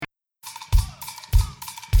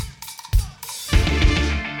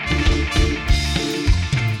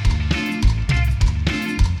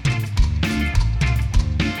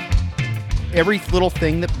every little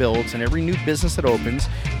thing that builds and every new business that opens,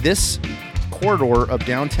 this corridor of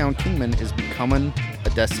downtown Kingman is becoming a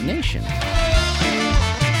destination.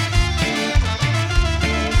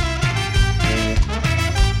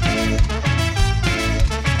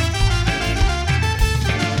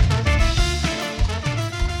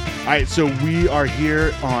 All right, so we are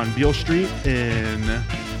here on Beale Street in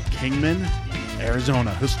Kingman,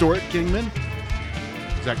 Arizona. Historic Kingman.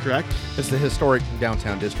 Is that correct? It's the historic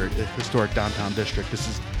downtown district. The historic downtown district. This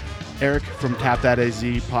is Eric from Tap That AZ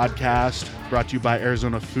podcast, brought to you by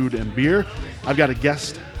Arizona Food and Beer. I've got a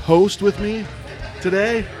guest host with me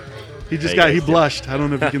today. He blushed. I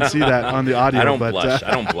don't know if you can see that on the audio. I don't blush.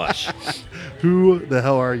 I don't blush. Who the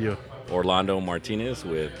hell are you? Orlando Martinez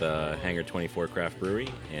with Hangar 24 Craft Brewery,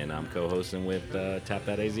 and I'm co-hosting with Tap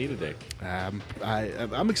That AZ today.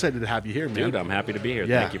 I'm excited to have you here, man. Dude, I'm happy to be here.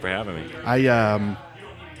 Yeah. Thank you for having me.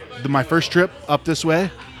 My first trip up this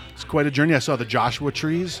way, it's quite a journey. I saw the Joshua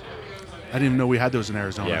trees. I didn't even know we had those in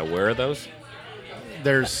Arizona. Yeah, where are those?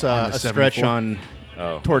 There's On the a stretch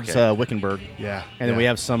 74? towards okay. Wickenburg. Yeah. And then we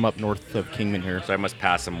have some up north of Kingman here. So I must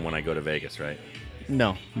pass them when I go to Vegas, right?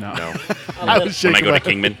 No. No. No. I was When I shaking go my to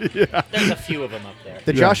Kingman? Yeah. There's a few of them up there.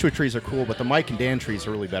 The Joshua trees are cool, but the Mike and Dan trees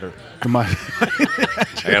are really better. I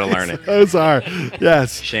got to learn it. Those are.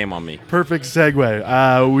 Yes. Shame on me. Perfect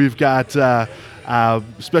segue. We've got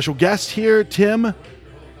special guests here, Tim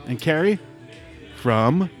and Carrie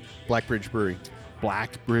from Blackbridge Brewery,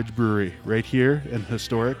 Blackbridge Brewery, right here in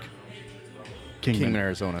historic Kingman,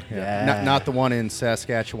 Arizona. Yeah. Not the one in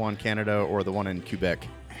Saskatchewan, Canada, or the one in Quebec.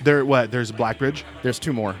 There's Blackbridge? There's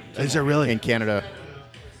two more. Is there really? In Canada.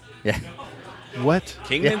 Yeah. What?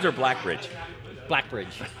 Kingman's or Blackbridge?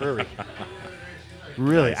 Blackbridge Brewery.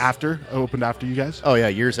 Really? Opened after you guys? Oh, yeah,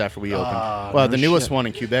 years after we opened. Well, no the newest shit. one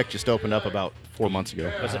in Quebec just opened up about 4 months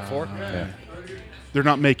ago. Was it 4? Yeah. They're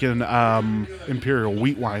not making imperial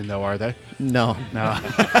wheat wine, though, are they? No. No.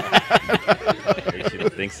 I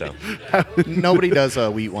shouldn't think so. Nobody does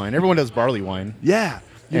wheat wine. Everyone does barley wine. Yeah.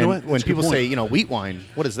 You know what? When That's a good people point. say, wheat wine,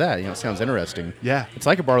 what is that? It sounds interesting. Yeah. It's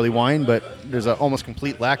like a barley wine, but there's an almost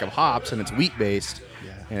complete lack of hops, and it's wheat-based,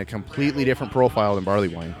 Yeah. and a completely different profile than barley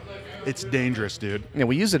wine. It's dangerous, dude. And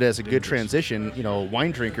we use it as a good Dangerous. transition.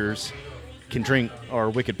 Wine drinkers can drink our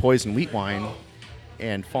Wicked Poison wheat wine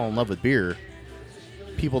and fall in love with beer.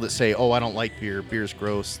 People that say, I don't like beer, beer's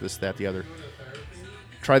gross, this, that, the other.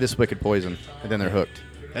 Try this Wicked Poison, and then they're hooked.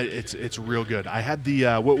 It's real good. I had the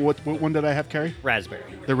what one did I have, Carrie? Raspberry.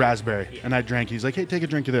 The raspberry, and I drank. He's like, "Hey, take a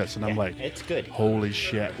drink of this," and I'm like, It's good. "Holy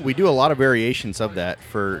shit!" We do a lot of variations of that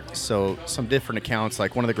for some different accounts,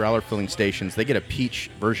 like one of the growler filling stations. They get a peach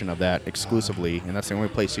version of that exclusively, and that's the only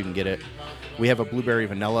place you can get it. We have a blueberry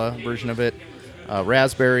vanilla version of it,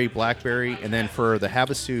 raspberry, blackberry, and then for the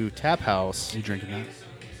Havasu Tap House. You drinking that?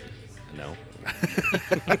 No.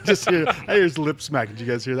 I hear his lip smack. Did you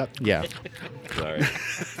guys hear that? Yeah, Sorry.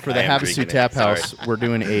 for the I am Havasu drinking it. Tap Sorry. House, we're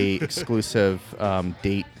doing a exclusive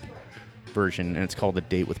date version, and it's called a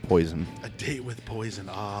Date with Poison. A date with poison.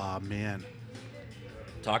 Ah, man.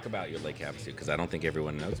 Talk about your Lake Havasu, because I don't think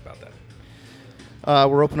everyone knows about that.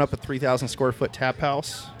 We're opening up a 3,000 square foot tap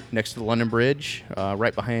house next to the London Bridge,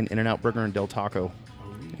 right behind In-N-Out Burger and Del Taco.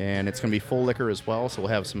 And it's going to be full liquor as well, so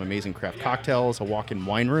we'll have some amazing craft cocktails, a walk-in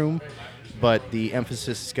wine room, but the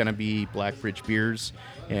emphasis is going to be Blackbridge beers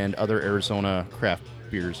and other Arizona craft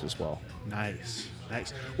beers as well. Nice.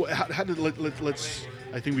 Well, how did let's?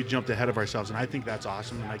 I think we jumped ahead of ourselves, and I think that's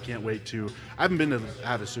awesome. And I can't wait to. I haven't been to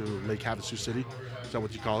Havasu, Lake Havasu City. Is that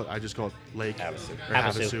what you call it? I just call it Lake Havasu. or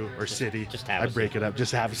Havasu. or City. Just I Havasu. break it up.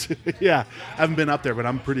 Just Havasu. Yeah, I haven't been up there, but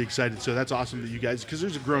I'm pretty excited. So that's awesome that you guys, because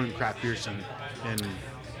there's a growing craft beer scene. And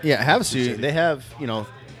Yeah, Havasu, they have,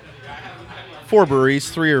 4 breweries.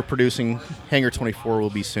 3 are producing. Hangar 24 will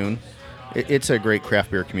be soon. It's a great craft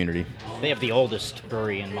beer community. They have the oldest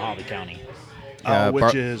brewery in Mojave County.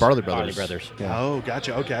 which is Barley Barley Brothers. Brothers. Yeah. Oh,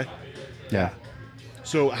 gotcha. Okay. Yeah.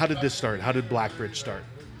 So how did this start? How did Blackbridge start?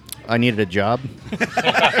 I needed a job.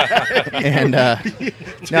 And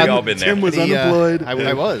We've all been there. Tim was unemployed. I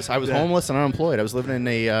was Yeah. homeless and unemployed. I was living in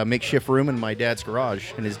a makeshift room in my dad's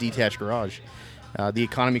garage, in his detached garage. The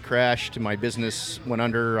economy crashed. My business went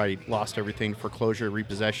under. I lost everything, foreclosure,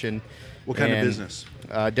 repossession. What kind of and, business?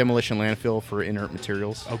 Demolition landfill for inert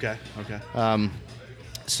materials. Okay.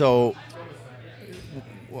 So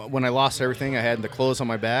when I lost everything, I had the clothes on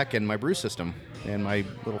my back and my brew system and my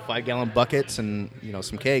little 5-gallon buckets and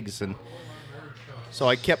some kegs, and so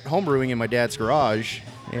I kept homebrewing in my dad's garage.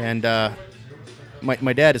 And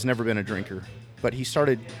my dad has never been a drinker, but he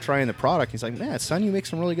started trying the product. He's like, "Man, son, you make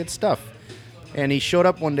some really good stuff." And he showed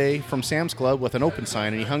up one day from Sam's Club with an open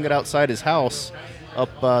sign, and he hung it outside his house.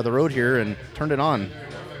 up the road here and turned it on.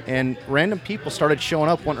 And random people started showing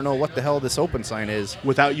up wanting to know what the hell this open sign is.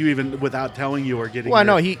 Without telling you or getting. Well, I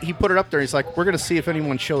know he put it up there. He's like, we're going to see if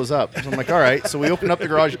anyone shows up. So I'm like, all right. So we opened up the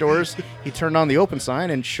garage doors. He turned on the open sign,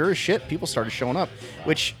 and sure as shit, people started showing up,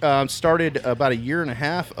 which started about a year and a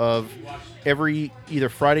half of every either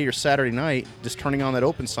Friday or Saturday night just turning on that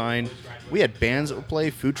open sign. We had bands that would play,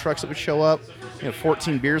 food trucks that would show up,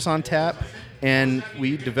 14 beers on tap. And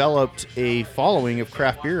we developed a following of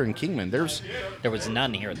craft beer in Kingman. There was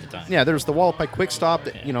none here at the time. Yeah, there's the Wallapai Quick Stop.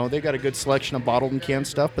 That, they got a good selection of bottled and canned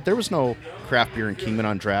stuff, but there was no craft beer in Kingman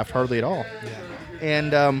on draft, hardly at all. Yeah.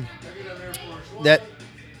 And that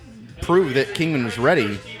proved that Kingman was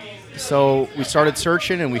ready. So we started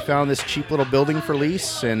searching, and we found this cheap little building for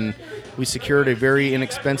lease, and we secured a very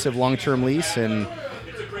inexpensive long-term lease. And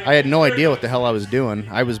I had no idea what the hell I was doing.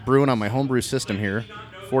 I was brewing on my homebrew system here.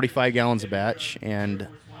 45 gallons a batch, and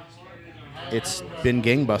it's been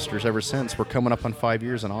gangbusters ever since. We're coming up on 5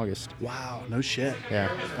 years in August. Wow, no shit. Yeah.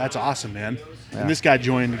 That's awesome, man. Yeah. And this guy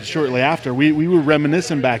joined shortly after. We were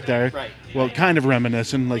reminiscing back there. Right. Well, kind of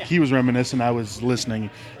reminiscing. Like he was reminiscing, I was listening.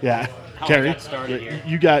 Yeah. How I Carrie, got started here.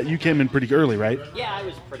 you came in pretty early, right? Yeah, I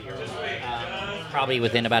was pretty early. Probably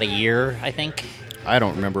within about a year, I think. I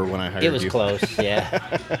don't remember when I hired you. It was close,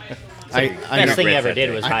 yeah. I Best thing I ever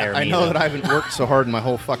did was hire me. I know that I haven't worked so hard in my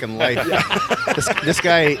whole fucking life. This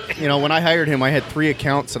guy, when I hired him, I had 3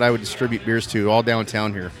 accounts that I would distribute beers to all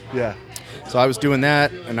downtown here. Yeah. So I was doing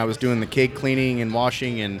that, and I was doing the keg cleaning and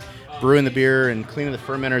washing and brewing the beer and cleaning the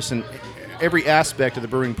fermenters and every aspect of the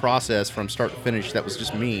brewing process from start to finish. That was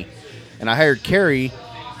just me. And I hired Carrie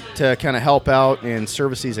to kind of help out and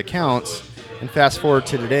service these accounts. And fast forward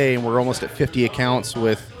to today, and we're almost at 50 accounts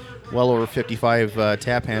with well over 55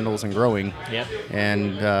 tap handles and growing. Yep.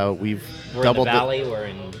 And we've We're doubled in the Valley, we're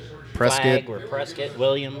in Prescott. Flag, we're Prescott,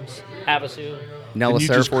 Williams, Havasu. Nellis And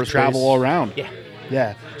you Air just Force travel Base. all around. Yeah.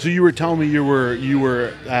 Yeah. So you were telling me you were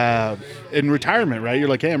in retirement, right? You're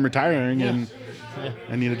like, hey, I'm retiring and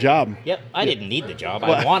I need a job. Yep, I didn't need the job.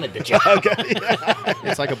 I wanted the job.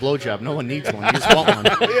 It's like a blowjob. No one needs one. You just want one.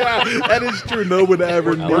 Yeah, that is true. No one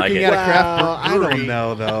ever like Working it. at a craft I brewery. don't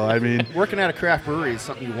know, though. I mean, Working at a craft brewery is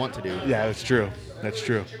something you want to do. yeah, that's true. That's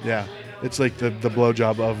true. Yeah. It's like the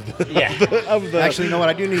blowjob of the, Yeah. of the Actually, you know what?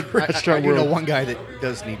 I do need. I Restaurant do know world. one guy that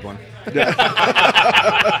does need one.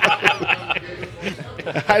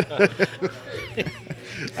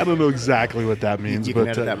 I don't know exactly what that means, You but can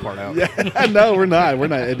edit that part out. Yeah, no, we're not. We're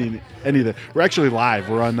not editing any of that. We're actually live.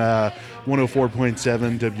 We're on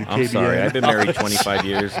 104.7 WKBN. I'm sorry. I've been married 25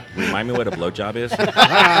 years. Remind me what a blowjob is?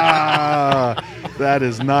 Ah, that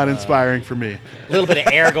is not inspiring for me. A little bit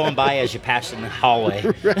of air going by as you pass in the hallway.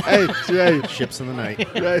 Right. Ships in the night.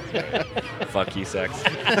 Fuck you, sex.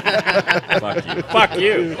 Fuck you. Fuck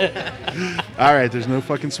you. All right, there's no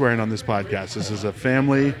fucking swearing on this podcast. This is a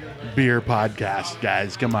family beer podcast,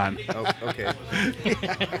 guys. Come on. Oh, okay.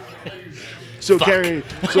 So, Carrie,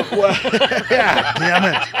 yeah,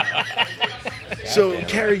 damn it. So,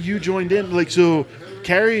 Carrie, you joined in. So,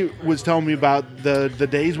 Carrie was telling me about the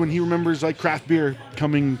days when he remembers like craft beer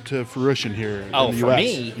coming to fruition here in the For US.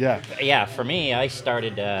 me? Yeah. Yeah, for me, I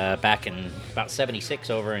started back in about 76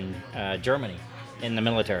 over in Germany in the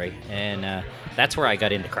military. And that's where I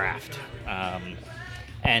got into craft.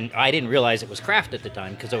 And I didn't realize it was craft at the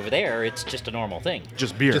time because over there, it's just a normal thing.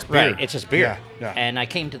 Just beer. Right, it's just beer. Yeah. And I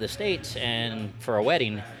came to the States, and for a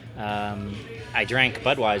wedding, I drank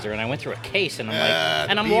Budweiser, and I went through a case, and I'm like,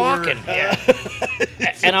 and I'm walking. Yeah.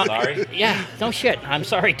 And I'm Sorry? Yeah, no shit. I'm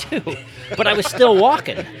sorry, too. But I was still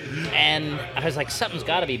walking. And I was like, something's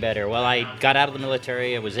got to be better. Well, I got out of the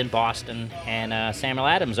military. I was in Boston, and Samuel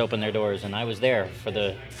Adams opened their doors, and I was there for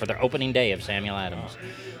their opening day of Samuel Adams.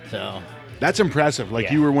 So, That's impressive. Like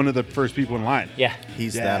Yeah. you were one of the first people in line. yeah.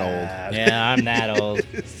 He's that old. Yeah, I'm that old.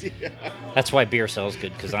 That's why beer sells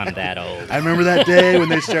good, because I'm that old. I remember that day when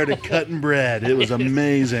they started cutting bread. It was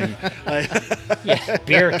amazing. Yeah,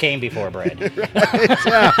 beer came before bread.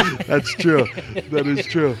 Yeah, that's true. That is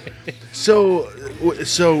true. So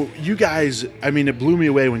you guys, I mean, it blew me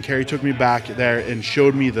away when Carrie took me back there and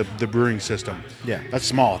showed me the brewing system. Yeah. That's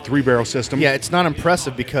small, 3-barrel system. Yeah, it's not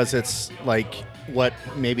impressive because it's like what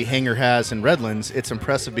maybe Hanger has in Redlands. It's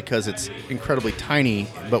impressive because it's incredibly tiny,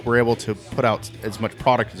 but we're able to put out as much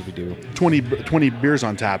product as we do. 20 beers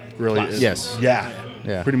on tap, really. Plus. Yes. Yeah.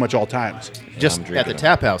 Yeah. Pretty much all times. Just I'm at drinking the them.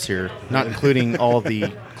 tap house here, not including all of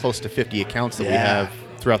the close to 50 accounts that we Yeah. have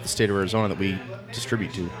throughout the state of Arizona that we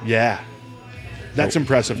distribute to. Yeah. That's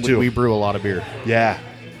impressive, too. We brew a lot of beer. Yeah.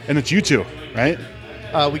 And it's you two, right?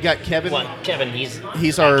 We got Kevin. Well, Kevin, he's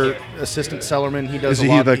He's back our here. assistant cellarman. He does Is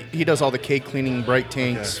a he lot. the- He does all the cake cleaning, bright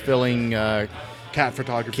tanks, filling, cat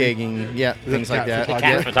photography. kegging, yeah, things like cat that.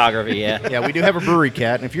 photography? Cat photography, yeah. Yeah, we do have a brewery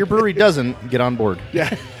cat, and if your brewery doesn't, get on board.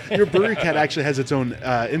 Yeah. Your brewery cat actually has its own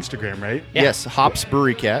Instagram, right? Yeah. Yes, Hops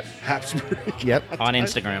Brewery Cat. Haps Brewery. Yep. On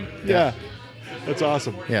Instagram. Yeah. That's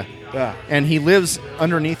awesome. Yeah. Yeah. And he lives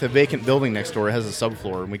underneath a vacant building next door. It has a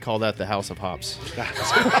subfloor, and we call that the House of Hops.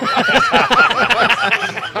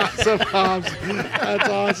 Awesome, Hobbs. That's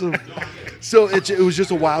awesome. So it was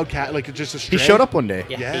just a wild cat, like just a stray? He showed up one day.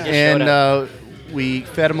 Yeah, Yeah. he just And showed up. we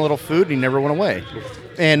fed him a little food, and he never went away.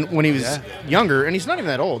 And when he was Yeah. younger, and he's not even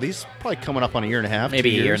that old, he's probably coming up on a year and a half. Maybe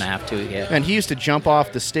 2 a year years. and a half, too, yeah. And he used to jump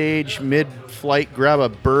off the stage mid-flight, grab a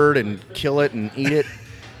bird and kill it and eat it.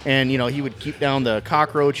 And, he would keep down the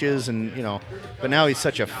cockroaches and, but now he's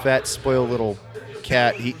such a fat, spoiled little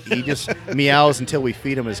cat. He just meows until we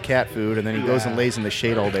feed him his cat food, and then he goes and lays in the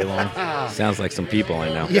shade all day long. Sounds like some people I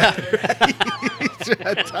know. Yeah.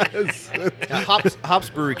 Hops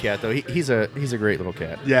Brewery Cat, though, he's a great little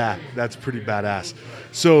cat. Yeah, that's pretty badass.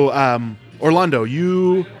 So, Orlando,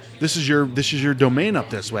 this is your domain up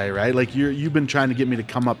this way, right? Like you've been trying to get me to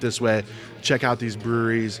come up this way, check out these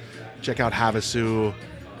breweries, check out Havasu.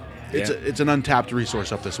 It's an untapped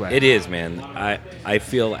resource up this way. It is, man. I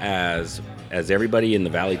feel as everybody in the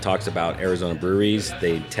valley talks about Arizona breweries,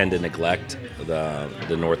 they tend to neglect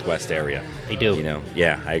the Northwest area. They do.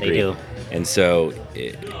 Yeah, I agree. They do. And so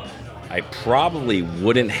I probably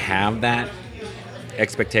wouldn't have that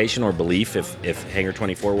expectation or belief if Hangar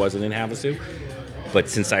 24 wasn't in Havasu. But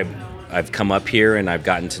since I've come up here and I've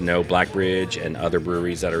gotten to know Blackbridge and other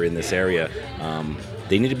breweries that are in this area,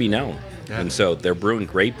 they need to be known. Yeah. And so they're brewing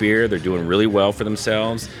great beer. They're doing really well for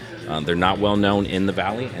themselves. They're not well known in the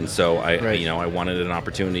valley, and so I wanted an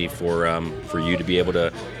opportunity for you to be able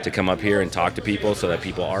to come up here and talk to people, so that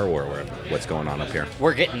people are aware of what's going on up here.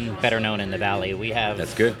 We're getting better known in the valley.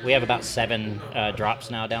 That's good. We have about 7 drops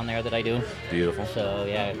now down there that I do. Beautiful. So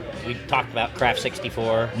yeah, we talked about Craft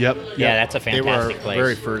 64. Yep. Yeah, that's a They were our fantastic place.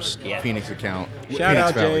 very first Yeah. Phoenix account. Shout Phoenix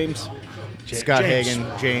out Valley. James. Scott James. Hagen,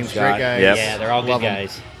 James, Scott, great guys. yep. Yeah, they're all good Love 'em.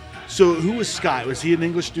 guys. So who was Scott? Was he an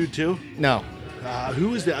English dude too? No,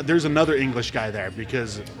 Who is that? There's another English guy there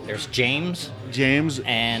because There's James James.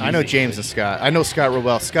 and I know James and Scott. I know Scott real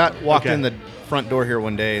well. Scott walked Okay. in the front door here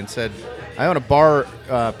one day and said, "I own a bar,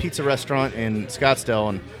 pizza restaurant in Scottsdale,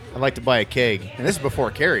 and I'd like to buy a keg." And this is before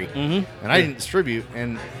Carrie, and I didn't distribute.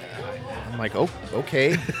 And I'm like, "Oh,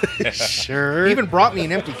 okay." Sure. He even brought me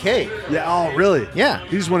an empty keg. Yeah. Oh, really? Yeah.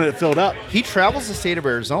 He just wanted it filled up. He travels the state of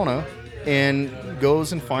Arizona and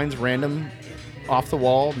goes and finds random, off the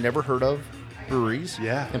wall, never heard of breweries.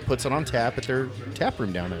 Yeah. And puts it on tap at their tap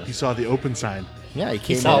room down there. He saw the open sign. Yeah, he he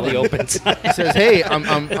came saw in. the open sign. He says, "Hey,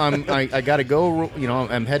 I gotta go.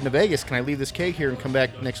 I'm heading to Vegas. Can I leave this keg here and come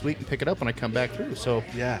back next week and pick it up when I come back through?" So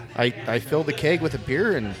Yeah. I filled the keg with a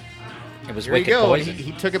beer, and It was here you Wicked go. Poison.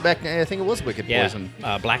 He took it back. I think it was Wicked Yeah, Poison,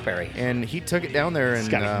 Blackberry. and he took it down there, It's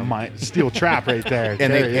and got a steel trap right there.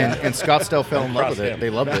 and, There, they, yeah. and Scottsdale fell in love with Trust it. him. They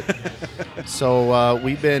loved it. So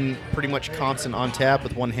we've been pretty much constant on tap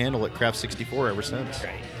with one handle at Craft 64 ever since.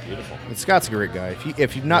 Right. Beautiful. And Scott's a great guy.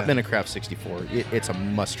 If you've not Yeah. been to Craft 64, it's a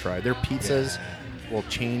must try. Their pizzas will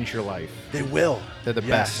change your life. They will. They're the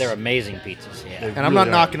Yes. best. They're amazing pizzas. Yeah. And I'm not really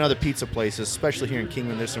are. knocking other pizza places, especially here in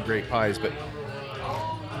Kingman. There's some great pies, but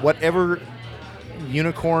whatever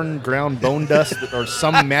unicorn ground bone dust or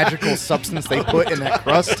some magical substance they put in that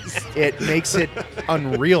crust, it makes it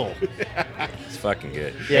unreal. It's fucking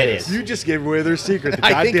good. Yeah, it is. You just gave away their secret. The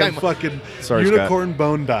I think goddamn I'm- fucking Sorry, unicorn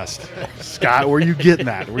bone dust. Scott, where you getting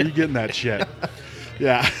that? Where you getting that shit?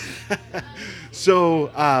 Yeah. So,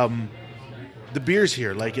 the beers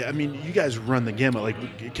here, you guys run the gamut.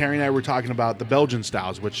 Like, Carrie and I were talking about the Belgian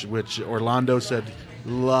styles, which Orlando said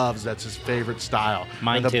loves. That's his favorite style.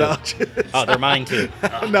 Mine And the too. Belgian Oh, they're mine too.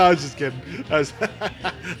 no, I was just kidding.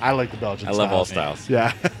 I like the Belgian I styles. love all styles.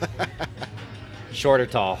 Yeah. Short or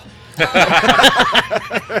tall.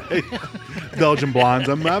 Belgian blondes.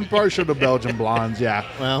 I'm partial to Belgian blondes, yeah.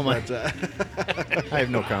 Well, But, I have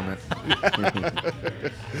no comment.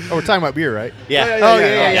 We're talking about beer, right? Yeah.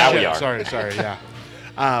 yeah, we are. Sorry, yeah.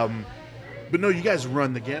 But no, you guys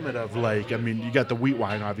run the gamut of you got the wheat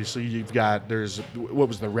wine, obviously. You've got what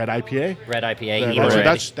was the red IPA? Red IPA. That's, Evil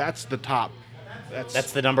Red. that's the top.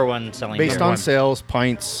 That's the number one selling Based beer. on sales,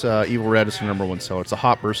 pints, Evil Red is the number one seller. It's a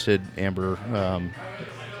hop bursted amber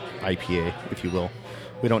IPA, if you will.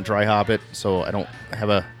 We don't dry hop it, so I don't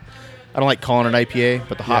like calling it IPA,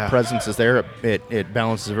 but the hop Yeah. presence is there. It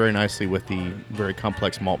balances very nicely with the very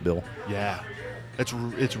complex malt bill. Yeah, it's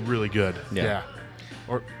really good. Yeah.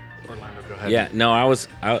 Orlando, go ahead. Yeah, no,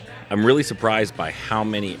 I'm really surprised by how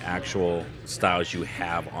many actual styles you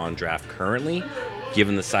have on draft currently,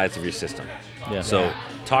 given the size of your system. Yeah. So Yeah.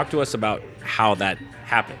 talk to us about how that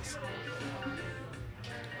happens.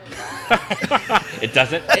 It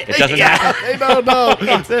doesn't happen. No.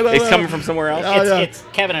 It's coming from somewhere else. It's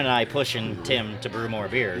Kevin and I pushing Tim to brew more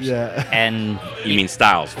beers. Yeah. And You mean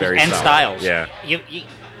styles, and styles. Yeah. You,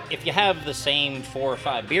 if you have the same 4 or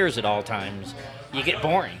 5 beers at all times, you get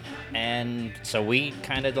boring. And so we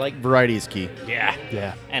kind of like Variety is key. yeah.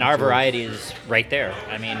 Yeah. And our variety is right there.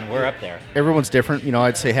 I mean, we're up there. Everyone's different. You know,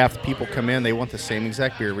 I'd say half the people come in, they want the same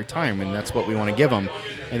exact beer every time, and that's what we want to give them.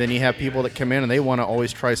 And then you have people that come in and they want to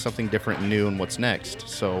always try something different and new and what's next.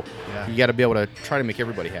 So Yeah. you got to be able to try to make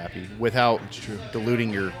everybody happy without true.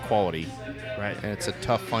 diluting your quality. Right. And it's a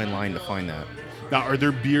tough fine line to find that. Now, are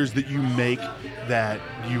there beers that you make that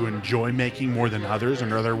you enjoy making more than others,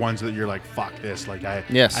 and are there ones that you're like, "Fuck this"? Like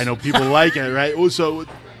Yes. I know people like it, right? Oh, so you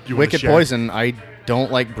wanna Wicked share? Poison, I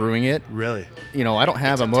don't like brewing it. Really? You know, I don't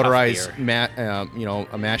have It's a a tough motorized beer.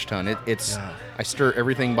 a mash tun. It's Yeah. I stir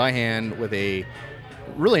everything by hand with a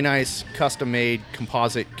really nice custom-made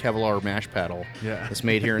composite Kevlar mash paddle. Yeah. It's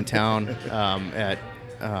made here in town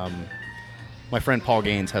my friend Paul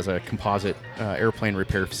Gaines has a composite airplane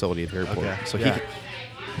repair facility at the airport. Okay. So Yeah.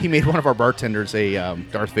 he made one of our bartenders a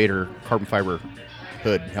Darth Vader carbon fiber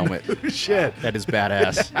hood helmet. Shit. That is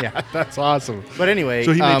badass. Yeah. That's awesome. But anyway,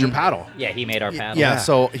 So he made your paddle. Yeah, he made our paddle. yeah,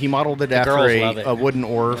 so he modeled it after girls love it. a wooden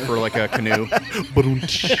oar for like a canoe.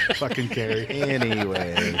 Fucking carry.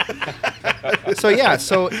 Anyway, so yeah,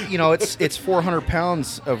 so you know, it's 400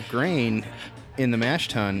 pounds of grain in the mash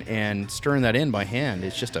tun, and stirring that in by hand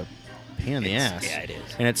is just a pain in the ass. Yeah, it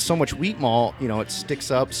is. And it's so much wheat malt, you know, it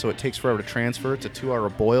sticks up, so it takes forever to transfer. It's a 2-hour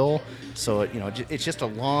boil, so it, you know, it's just a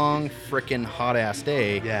long, frickin' hot ass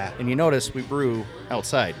day. Yeah. And you notice we brew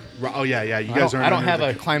outside. Oh yeah. You I guys don't, are. I don't have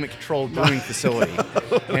a climate-controlled brewing facility.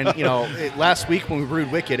 And, you know, last week when we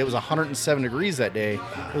brewed Wicked, it was 107 degrees that day.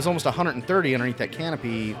 It was almost 130 underneath that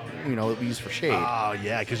canopy, you know, that we use for shade. Oh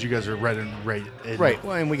yeah, because you guys are right in. Right.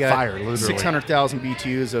 Well, and we got fire, literally. 600,000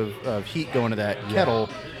 BTUs of heat going to that kettle.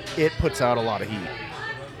 It puts out a lot of heat.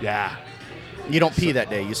 Yeah. You don't pee that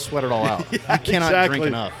day. You sweat it all out. You cannot exactly. drink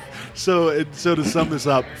enough. So to sum this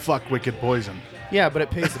up, fuck Wicked Poison. Yeah, but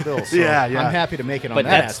it pays the bills. So Yeah. I'm happy to make it on But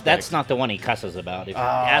that that's aspect. not the one he cusses about. If you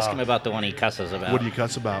ask him about the one he cusses about, What do you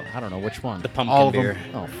cuss about? I don't know which one. the pumpkin All of beer.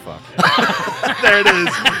 them. Oh, fuck. There it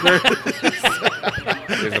is.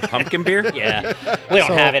 There's a pumpkin beer. Yeah, we don't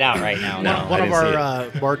So- have it out right now. No. No. One I of didn't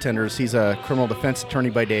our see bartenders, he's a criminal defense attorney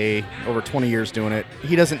by day, over 20 years doing it.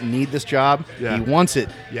 He doesn't need this job. Yeah. He wants it,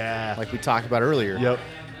 Yeah. like we talked about earlier. Yep.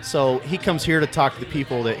 So he comes here to talk to the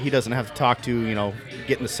people that he doesn't have to talk to, you know,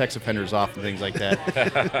 getting the sex offenders off and things like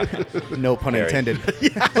that. No pun Very. intended.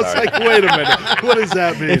 I was like, wait a minute. What does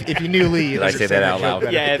that mean? if you knew Lee. Did I say that out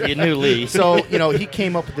loud? Yeah, if you knew Lee. So, you know, he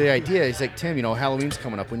came up with the idea. He's like, Tim, you know, Halloween's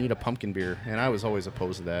coming up. We need a pumpkin beer. And I was always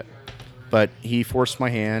opposed to that. But he forced my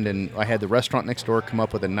hand, and I had the restaurant next door come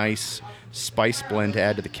up with a nice spice blend to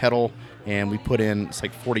add to the kettle. And we put in, it's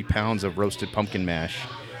like 40 pounds of roasted pumpkin mash.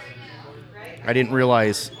 I didn't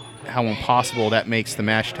realize how impossible that makes the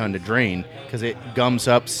mash tun to drain because it gums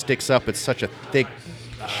up, sticks up. It's such a thick,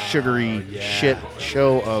 sugary shit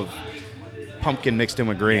show of pumpkin mixed in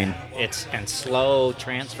with grain. It's and slow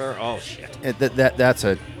transfer. Oh shit. That's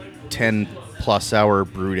a 10+ hour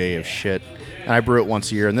brew day of shit. And I brew it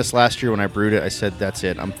once a year. And this last year when I brewed it, I said, that's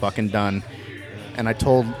it. I'm fucking done. And I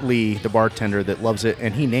told Lee, the bartender that loves it,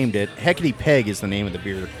 and he named it. Hecate Peg is the name of the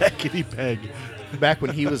beer. Heckity Peg. Back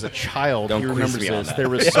when he was a child, Don't he quiz remembers me on this. that. There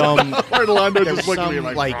was some Orlando there just was looked at me some,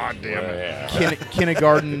 like, like, God damn it.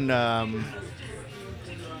 kindergarten,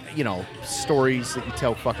 you know, stories that you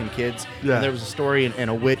tell fucking kids. Yeah. And there was a story, and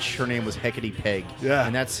a witch, her name was Hecate Peg. Yeah.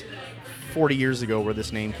 And that's 40 years ago where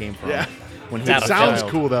this name came from. Yeah. When he It was a Sounds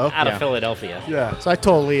child. cool, though. Out Yeah. of Philadelphia. Yeah. So I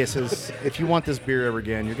told Lee, I says, if you want this beer ever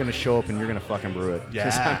again, you're going to show up and you're going to fucking brew it. 'Cause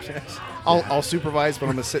Yeah. I'll supervise, but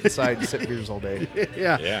I'm going to sit inside and sip beers all day.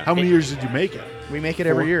 Yeah. Yeah. How many years did you make it? We make it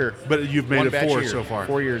every year. But you've made One it batch 4 a year. so far.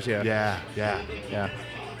 4 years, yeah. Yeah. Yeah.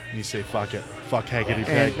 And you say, fuck it. Fuck Heckity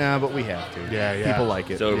Peg. And, nah, but we have to. Yeah, yeah. People like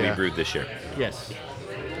it. So Yeah. we brewed this year. Yes.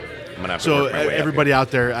 I'm gonna have to So work my way up everybody out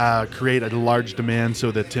there, create a large demand so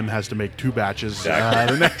that Tim has to make 2 batches.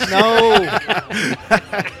 Exactly. The next No. here.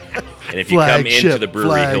 And if you come into Flagship, the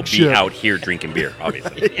brewery, he'll be flagship. out here drinking beer.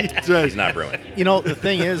 Obviously, he's not brewing. You know, the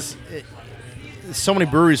thing is, so many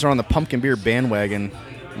breweries are on the pumpkin beer bandwagon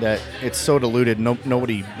that it's so diluted,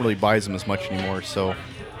 nobody really buys them as much anymore. So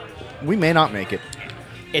we may not make it.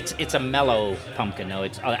 It's a mellow pumpkin though.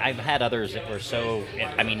 I've had others that were so.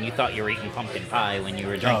 I mean, you thought you were eating pumpkin pie when you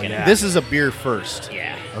were drinking yeah. it. This is a beer first.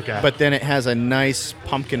 Yeah. Okay. But then it has a nice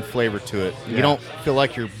pumpkin flavor to it. Yeah. You don't feel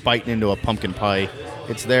like you're biting into a pumpkin pie.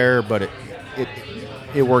 It's there, but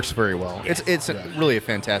it works very well. It's really a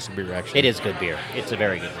fantastic beer, actually. It is good beer. It's a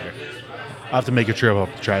very good beer. I'll have to make a trip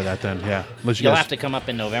up to try that then. Yeah. Unless you You'll guys, have to come up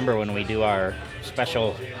in November when we do our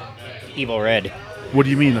special Evil Red. What do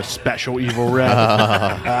you mean a special Evil Red?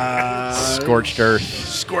 Scorched Earth.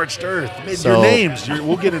 Scorched Earth. So- Your names.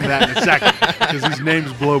 We'll get into that in a second because these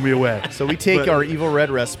names blow me away. So we take But- our Evil Red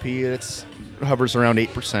recipe. It hovers around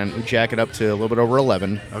 8%. We jack it up to a little bit over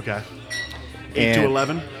 11. Okay. 8 to And-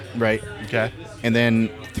 11. Right. Okay. And then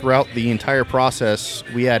throughout the entire process,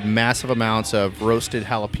 we add massive amounts of roasted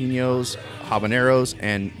jalapenos, habaneros,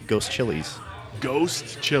 and ghost chilies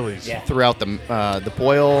Ghost chilies. Yeah. throughout the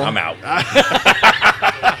boil. I'm out.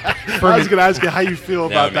 I was going to ask you how you feel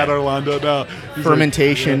about that, man. Orlando. No. He's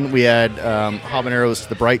Fermentation, we add habaneros to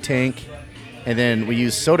the bright tank, and then we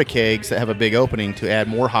use soda kegs that have a big opening to add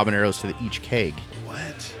more habaneros to each keg. like,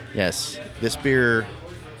 what? Yes, this beer.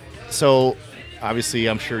 So, obviously,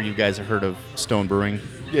 I'm sure you guys have heard of Stone Brewing,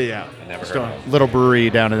 Yeah. Never heard Stone. of it. little brewery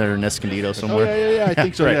down in there in Escondido Oh, somewhere. yeah. I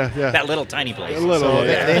think so. Right. Yeah. That little tiny place. A little. So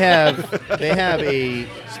yeah. they have a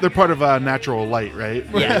So they're part of Natural Light, right?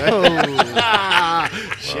 Yeah.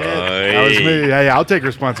 Shit. That was me. Yeah, I'll take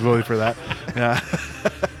responsibility for that. Yeah.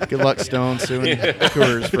 Good luck, Stone, suing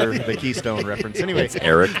Coors for the Keystone reference. Anyway,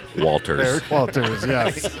 Eric Walters. Eric Walters,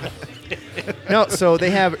 yes. no, so they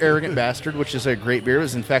have Arrogant Bastard, which is a great beer. It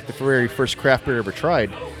was, in fact, the very first craft beer I ever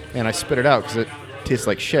tried, and I spit it out because it tastes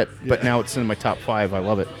like shit. But now it's in my top 5. I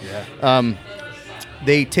love it. Yeah.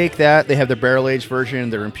 They take that, they have their barrel-aged version,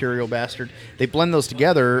 their Imperial Bastard. They blend those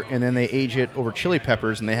together, and then they age it over chili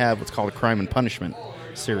peppers, and they have what's called a Crime and Punishment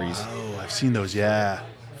series. Oh, I've seen those, yeah.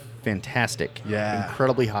 Fantastic. Yeah.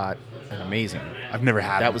 Incredibly hot and amazing. I've never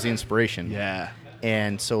had That them. was the inspiration. Yeah.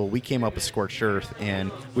 And so we came up with Scorched Earth,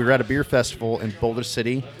 and we were at a beer festival in Boulder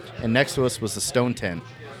City, and next to us was the Stone tent.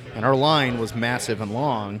 And our line was massive and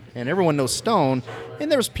long, and everyone knows Stone,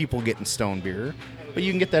 and there's people getting Stone beer, but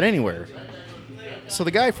you can get that anywhere. So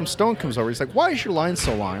the guy from Stone comes over, he's like, "Why is your line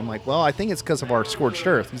so long?" I'm like, "Well, I think it's because of our Scorched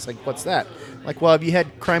Earth." He's like, "What's that?" I'm like, "Well, have you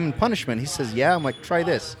had Crime and Punishment?" He says, "Yeah." I'm like, "Try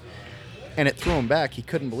this." And it threw him back. He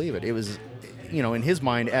couldn't believe it. It was, in his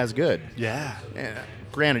mind, as good. Yeah.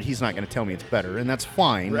 Granted, he's not going to tell me it's better, and that's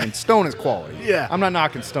fine. And Stone is quality. Yeah. I'm not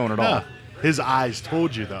knocking Stone at all. No. His eyes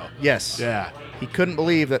told you, though. Yes. Yeah. He couldn't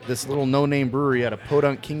believe that this little no-name brewery out of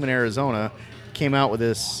Podunk, Kingman, Arizona, came out with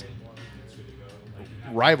this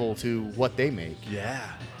rival to what they make, Yeah.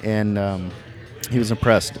 and he was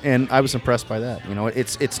impressed, and I was impressed by that.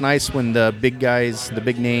 It's nice when the big guys, the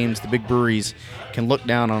big names, the big breweries can look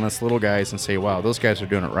down on us little guys and say, "Wow, those guys are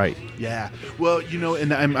doing it right." Yeah. Well,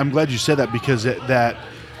 and I'm glad you said that because that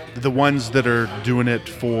the ones that are doing it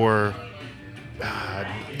for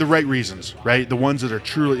the right reasons, right? The ones that are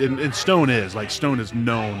truly, and Stone is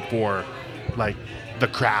known for, like, the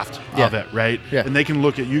craft of Yeah. it, right? Yeah. And they can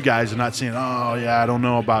look at you guys and not saying, "Oh, yeah, I don't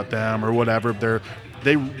know about them" or whatever.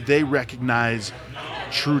 They recognize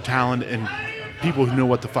true talent and people who know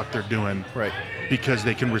what the fuck they're doing, Right. Because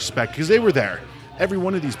they can respect, because they were there. Every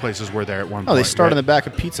one of these places were there at one point. Oh, they started in right? the back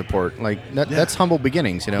of Pizza Port. Like that's humble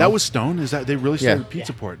beginnings, That was Stone? Is that they really started Yeah.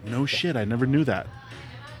 Pizza Port? No shit, I never knew that.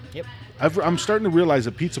 Yep. I'm starting to realize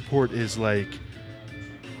that Pizza Port is like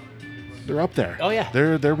they're up there. Oh, yeah.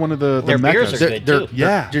 They're one of the Their beers meccas. are good, too.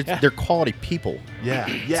 Yeah. they're quality people. Yeah,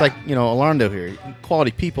 It's like Orlando here,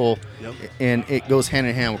 quality people, Yep. and it goes hand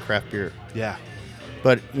in hand with craft beer. yeah,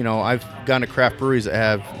 But I've gone to craft breweries that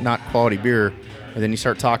have not quality beer, and then you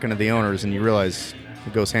start talking to the owners, and you realize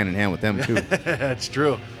it goes hand in hand with them too. that's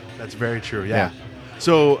true. That's very true. Yeah. Yeah.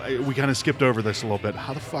 So we kind of skipped over this a little bit.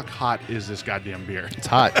 How the fuck hot is this goddamn beer? It's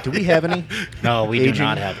hot. Do we have any? No, we do Aging?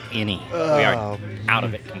 not have any. We are out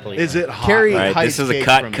of it completely. Is it hot? Carrie- All right, Height this is a cake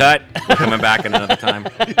cut. from- Cut. Coming back another time.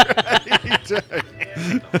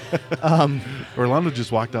 Orlando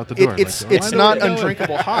just walked out the door. It's like, "Oh, I it's know not where you're going."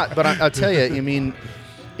 undrinkable hot, but I'll tell you,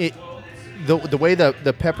 the way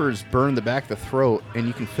the peppers burn the back of the throat, and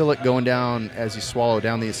you can feel it going down as you swallow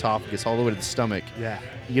down the esophagus all the way to the stomach. Yeah.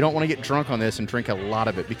 You don't want to get drunk on this and drink a lot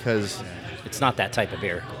of it because It's not that type of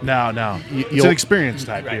beer. No. It's you'll- an experience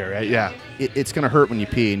type beer, right? Yeah. it's going to hurt when you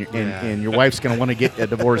pee, and your wife's going to want to get a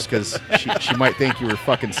divorce because she might think you were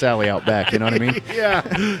fucking Sally out back. You know what I mean? Yeah.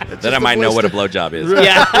 Then I might know what a blowjob is.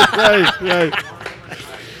 Yeah. right.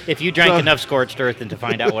 If you drank enough Scorched Earth and to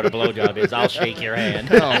find out what a blowjob is, I'll shake your hand.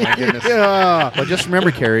 Oh my goodness. Yeah. Well, just remember,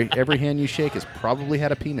 Carrie, every hand you shake has probably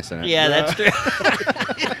had a penis in it. Yeah, that's true.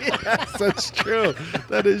 That's true.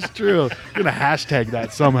 That is true. You're gonna hashtag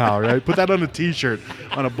that somehow, right? Put that on a T-shirt,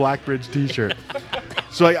 on a Blackbridge T-shirt.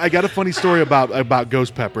 So I got a funny story about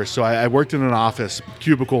ghost pepper. So I worked in an office,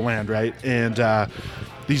 cubicle land, right? And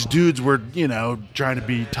these dudes were, trying to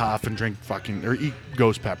be tough and drink fucking or eat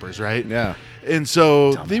ghost peppers, right? Yeah. And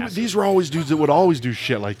so these were always dudes that would always do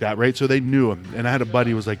shit like that, right? So they knew him. And I had a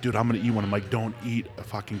buddy who was like, dude, I'm going to eat one. I'm like, don't eat a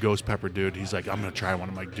fucking ghost pepper, dude. He's like, I'm going to try one.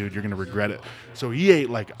 I'm like, dude, you're going to regret it. So he ate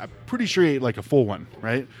I'm pretty sure he ate like a full one,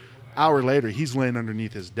 right? Hour later, he's laying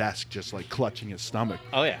underneath his desk just like clutching his stomach.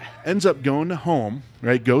 Oh, yeah. Ends up going to home,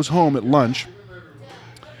 right? Goes home at lunch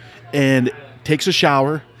and takes a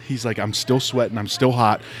shower. He's like, I'm still sweating. I'm still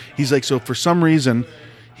hot. He's like, so for some reason,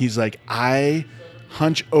 he's like, I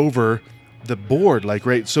hunch over the board, like,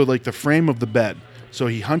 right? So like the frame of the bed. So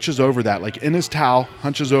he hunches over that, like in his towel,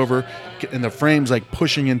 hunches over, and the frame's like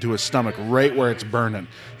pushing into his stomach right where it's burning.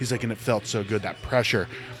 He's like, and it felt so good, that pressure.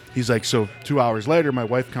 He's like, so 2 hours later, my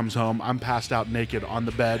wife comes home. I'm passed out naked on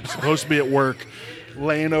the bed, supposed to be at work,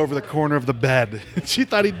 laying over the corner of the bed. She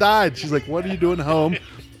thought he died. She's like, what are you doing home?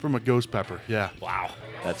 From a ghost pepper. Yeah. Wow.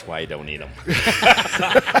 That's why you don't eat them.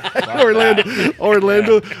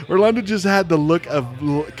 Orlando just had the look of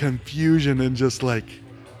confusion and just like,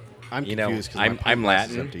 I'm You know, confused 'cause my I'm pint glass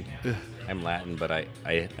is Latin. empty. I'm Latin, but I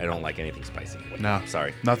don't like anything spicy. no,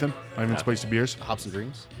 Sorry. nothing. Not even spicy beers. Hops and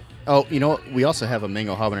Dreams. Oh, you know what? We also have a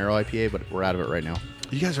mango habanero IPA, but we're out of it right now.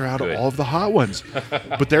 You guys are out Good. of all of the hot ones,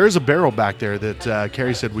 but there is a barrel back there that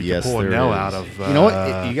Carrie said we could pull a there nail is. out of. You know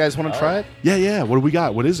what? You guys want to try it? Yeah. What do we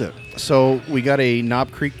got? What is it? So we got a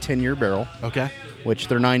Knob Creek 10-year barrel, Okay. which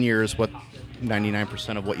they're 9 years, what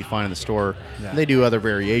 99% of what you find in the store. Yeah. They do other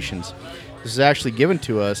variations. This is actually given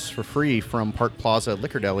to us for free from Park Plaza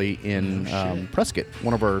Liquor Deli in Prescott,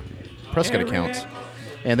 one of our Prescott accounts.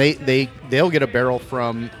 And they'll get a barrel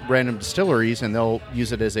from random distilleries, and they'll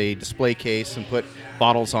use it as a display case and put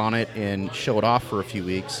bottles on it and show it off for a few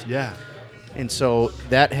weeks. Yeah. And so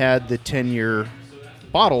that had the 10-year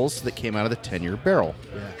bottles that came out of the 10-year barrel.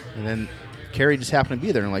 Yeah. And then Carrie just happened to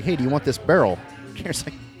be there and like, hey, do you want this barrel? Carrie's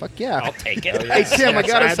like, fuck yeah. I'll take it. Hey, Tim, I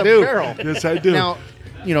got us a barrel. Yes, I do. Now,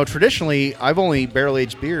 traditionally, I've only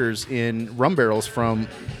barrel-aged beers in rum barrels from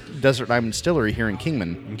Desert Diamond Distillery here in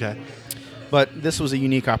Kingman. Okay. But this was a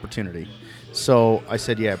unique opportunity. So I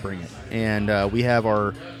said, yeah, bring it. And we have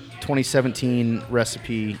our 2017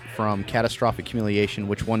 recipe from Catastrophic Humiliation,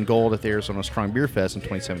 which won gold at the Arizona Strong Beer Fest in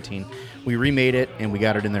 2017. We remade it, and we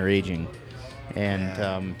got it in there aging.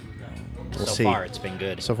 And we'll see. So far, it's been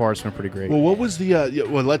good. So far, it's been pretty great. Well, what was the?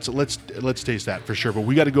 Well, let's taste that for sure. But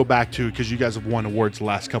we got to go back to because you guys have won awards the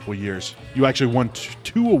last couple of years. You actually won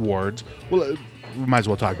two awards. Well, we might as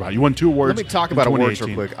well talk about it. You won 2 awards. Let me talk in about awards real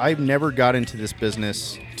 2018. quick. I've never got into this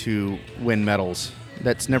business to win medals.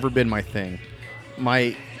 That's never been my thing.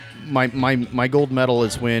 My gold medal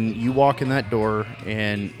is when you walk in that door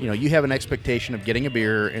and you have an expectation of getting a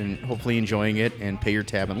beer and hopefully enjoying it and pay your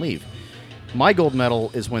tab and leave. My gold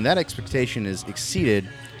medal is when that expectation is exceeded.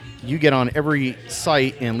 You get on every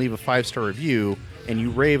site and leave a 5-star review, and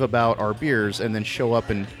you rave about our beers, and then show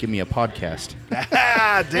up and give me a podcast.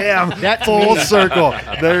 Damn, That to full me- circle.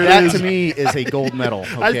 There it That is. to me is a gold medal.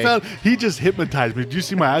 I Okay? felt he just hypnotized me. Did you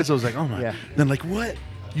see my eyes? I was like, oh my. Yeah. Then like what?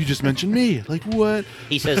 You just mentioned me. Like what?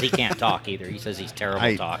 He says he can't talk either. He says he's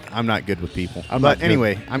terrible talking. I'm not good with people. not But good.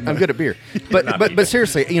 anyway, I'm good at beer. But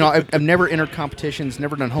seriously, I've never entered competitions,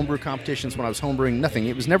 never done homebrew competitions when I was homebrewing, nothing.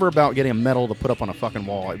 It was never about getting a medal to put up on a fucking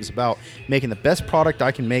wall. It was about making the best product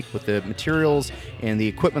I can make with the materials and the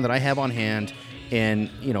equipment that I have on hand and,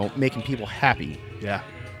 making people happy. Yeah.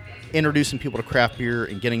 Introducing people to craft beer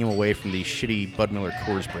and getting them away from these shitty Bud Miller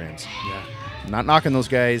Coors brands. Yeah. I'm not knocking those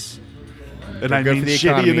guys. And They're I good mean for the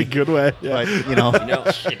shitty in a economy. good way. Yeah.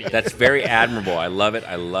 But, That's very admirable. I love it.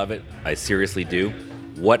 I seriously do.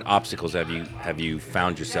 What obstacles have you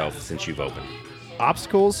found yourself since you've opened?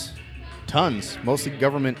 obstacles, tons, mostly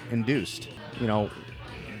government induced.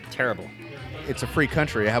 Terrible. It's a free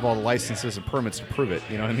country. I have all the licenses and permits to prove it.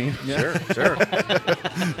 You know what I mean? Sure.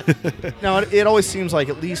 Now, it always seems like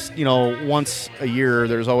at least, once a year,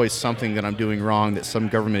 there's always something that I'm doing wrong that some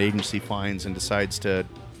government agency finds and decides to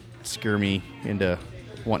scare me into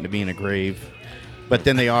wanting to be in a grave. But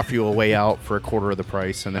then they offer you a way out for a quarter of the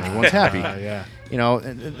price, and then everyone's happy. Yeah.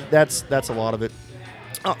 And that's a lot of it.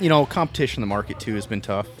 Competition in the market, too, has been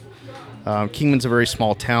tough. Kingman's a very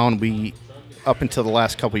small town. We, up until the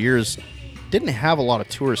last couple of years, didn't have a lot of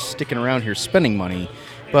tourists sticking around here spending money.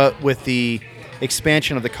 But with the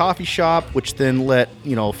expansion of the coffee shop, which then let,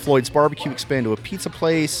 Floyd's Barbecue expand to a pizza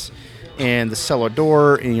place, and the Cellar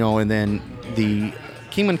Door, and then the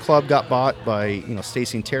Kingman Club got bought by,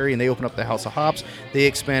 Stacy and Terry, and they opened up the House of Hops. They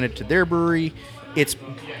expanded to their brewery. It's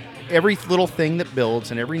every little thing that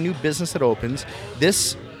builds and every new business that opens.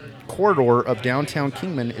 This corridor of downtown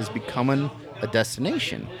Kingman is becoming a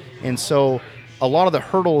destination. And so a lot of the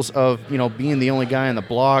hurdles of being the only guy on the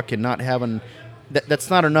block and not having that's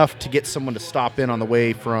not enough to get someone to stop in on the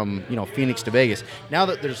way from Phoenix to Vegas. Now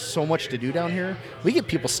that there's so much to do down here, we get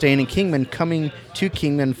people staying in Kingman, coming to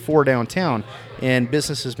Kingman for downtown, and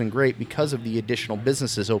business has been great because of the additional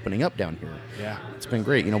businesses opening up down here. Yeah. It's been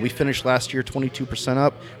great. We finished last year 22%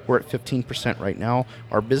 up. We're at 15% right now.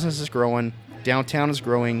 Our business is growing. Downtown is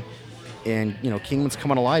growing. And, Kingman's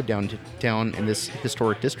coming alive down in this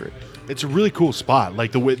historic district. It's a really cool spot.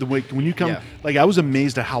 Like the way when you come, Yeah. like I was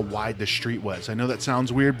amazed at how wide the street was. I know that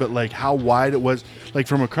sounds weird, but like how wide it was, like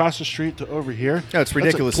from across the street to over here. Yeah, it's that's like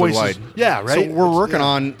ridiculously twice as- wide. Yeah, right. So we're working Yeah.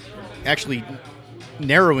 on actually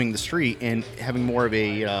narrowing the street and having more of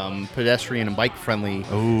a pedestrian and bike-friendly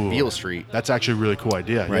Ooh. feel street. That's actually a really cool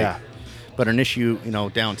idea. Right. Yeah. But an issue,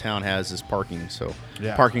 downtown has is parking. So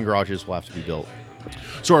Yeah. parking garages will have to be built.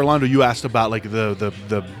 So Orlando, you asked about like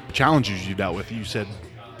the challenges you dealt with. You said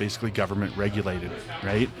basically government regulated,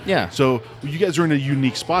 right? Yeah. So you guys are in a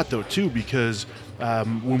unique spot though too, because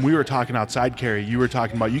when we were talking outside, Carrie, you were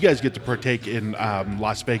talking about you guys get to partake in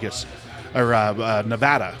Las Vegas or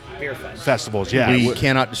Nevada Beer Fest. festivals. Yeah. We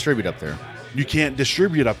cannot distribute up there. You can't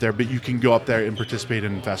distribute up there, but you can go up there and participate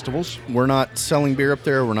in festivals. We're not selling beer up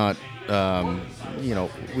there. We're not,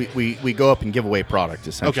 we go up and give away product,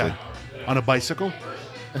 essentially. Okay. On a bicycle?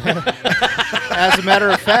 As a matter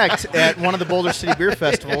of fact, at one of the Boulder City Beer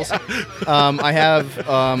Festivals, I have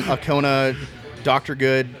a Kona Dr.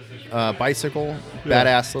 Good bicycle,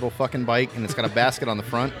 badass little fucking bike, and it's got a basket on the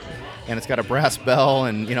front, and it's got a brass bell,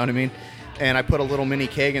 and you know what I mean? And I put a little mini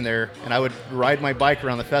keg in there, and I would ride my bike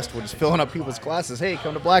around the festival, just filling up people's glasses. Hey,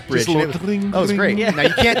 come to Blackbridge. Just a little And it was, cling, that was great. cling. Now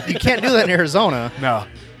you can't do that in Arizona. No.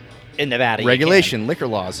 In Nevada, you Regulation, liquor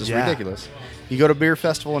laws is Yeah. ridiculous. You go to beer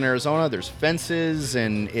festival in Arizona, there's fences,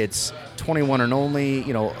 and it's 21 and only,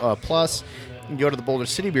 plus. You go to the Boulder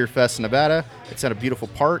City Beer Fest in Nevada, it's at a beautiful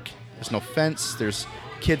park. There's no fence. There's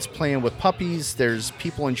kids playing with puppies. There's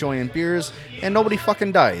people enjoying beers, and nobody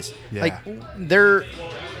fucking dies. Yeah. Like,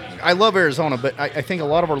 I love Arizona, but I think a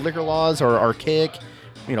lot of our liquor laws are archaic,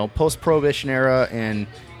 post-prohibition era, and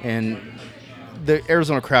the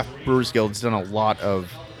Arizona Craft Brewers Guild has done a lot of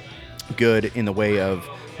good in the way of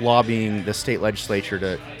lobbying the state legislature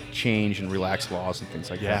to change and relax laws and things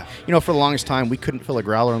like Yeah. that. For the longest time, we couldn't fill a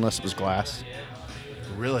growler unless it was glass.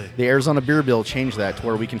 Really? The Arizona Beer Bill changed that to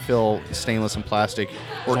where we can fill stainless and plastic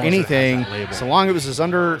or long as it has anything, that label. so long as it was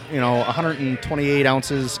under 128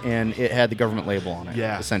 ounces and it had the government label on it.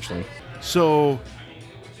 Yeah. Essentially. So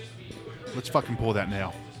let's fucking pull that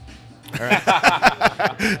nail.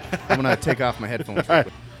 I'm gonna take off my headphones. All right.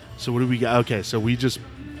 So what do we got? Okay, so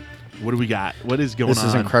what do we got? What is going on? This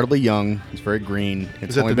is incredibly young. It's very green. It's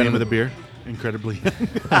Is that only the been name in of the beer? Incredibly.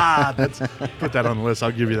 That's put that on the list.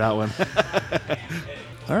 I'll give you that one.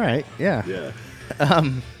 All right. Yeah.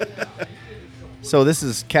 Yeah. So this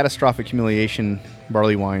is Catastrophic Humiliation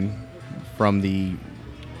barley wine from the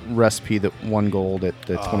recipe that won gold at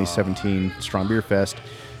the 2017 Strong Beer Fest.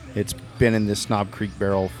 It's been in this Knob Creek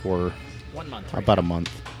barrel for 1 month. about a month.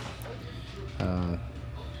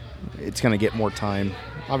 It's going to get more time.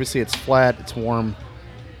 Obviously, it's flat. It's warm.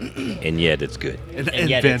 And yet it's good. And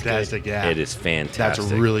yet it's fantastic. Yeah. It is fantastic.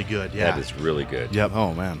 That's really good. Yeah. That is really good. Yep.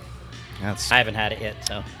 Oh man, that's I haven't had it yet,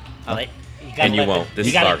 so I'll let you. Gotta And you let won't. This you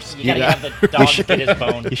is gotta, ours. You gotta have the dog get his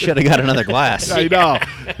bone. you should have got another glass. I know.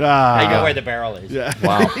 I know where the barrel is. Yeah.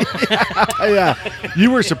 Wow. Yeah. You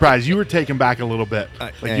were surprised. You were taken back a little bit.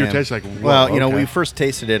 Like you were And- tasting like, whoa, well, okay. we first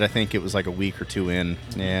tasted it. I think it was like a week or two in,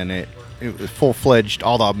 and it was full-fledged.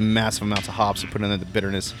 All the massive amounts of hops that put in the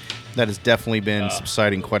bitterness that has definitely been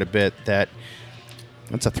subsiding quite a bit. That's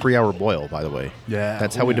a 3-hour boil, by the way. Yeah.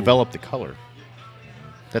 That's how we Ooh. develop the color.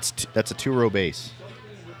 That's a 2-row base.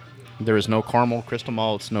 There is no caramel, crystal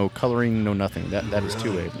malts, no coloring, no nothing. That is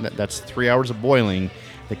 2-way. That's 3 hours of boiling.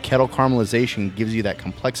 The kettle caramelization gives you that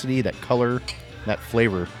complexity, that color, that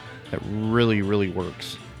flavor that really, really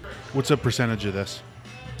works. What's the percentage of this?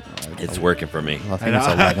 It's working for me. I think it's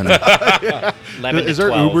 11. 11 Is to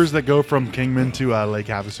there 12. Ubers that go from Kingman to Lake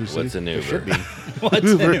Havasu City? What's an Uber? Should be.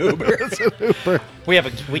 What's an Uber?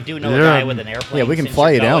 We do know a Yeah. guy with an airplane. Yeah, we can since fly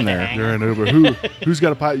you're you down going to there. hang You're out. an Uber. Who's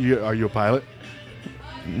got a pilot? Are you a pilot?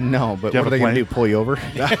 No, but Do you what have are a they going to plane? do? Pull you over?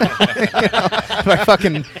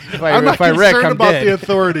 If I'm not I wreck, concerned I'm about dead. the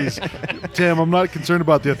authorities. Tim, I'm not concerned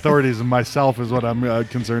about the authorities, and myself is what I'm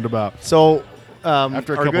concerned about. So,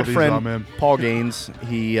 After a our couple good of these, friend I'm in. Paul Gaines,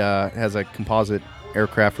 he has a composite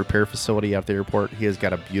aircraft repair facility out at the airport. He has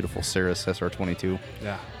got a beautiful Cirrus SR-22,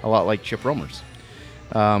 Yeah. a lot like Chip Romer's.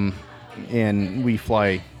 And we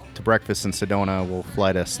fly to breakfast in Sedona. We'll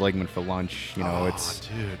fly to Slegman for lunch. Oh, It's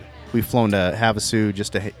dude. we've flown to Havasu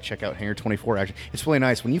just to check out Hangar 24. Actually, it's really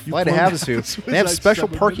nice when you fly to flown to Havasu. Havasu, They have like special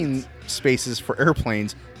 7 parking minutes. spaces for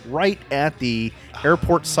airplanes right at the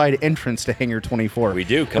airport side entrance to Hangar 24. We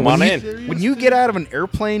do. Come And on when in. When you get out of an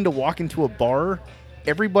airplane to walk into a bar,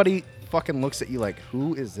 everybody fucking looks at you like,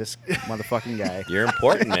 who is this motherfucking guy? You're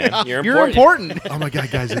important, man. You're You're important. Oh my god,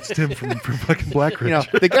 guys, it's Tim from fucking Blackridge. You know,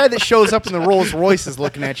 the guy that shows up in the Rolls Royce is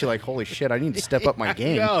looking at you like, holy shit, I need to step up my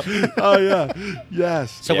game. Yeah. Oh yeah.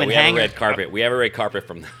 Yes. So Yeah, when we have a Hangar, red carpet. We have a red carpet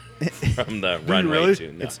from the runway really?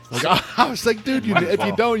 too. No. I was like, dude, if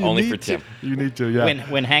you don't, you Only need for to. Tim. You need to. Yeah.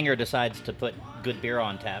 when Hangar decides to put good beer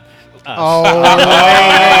on tap. Oh,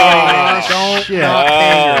 don't shit. knock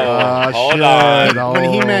Hangar. Hold shit. on. Oh,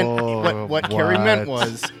 When he meant, what Kerry meant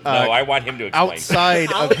was No, I want him to explain.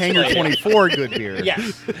 outside of Hangar 24 good beer.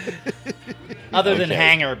 Yes. Other than Okay.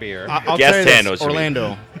 Hangar beer. I'll Guest tell you this, handles, you mean.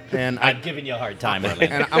 Orlando, and I'm giving you a hard time, Orlando.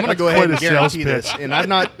 and I'm going to go Quite ahead a and sales guarantee this. pitch. And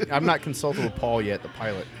I'm not consulted with Paul yet, the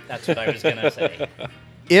pilot. That's what I was going to say.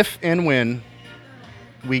 If and when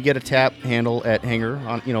we get a tap handle at Hangar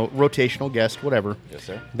on, rotational guest, whatever, Yes,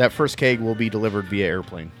 sir. that first keg will be delivered via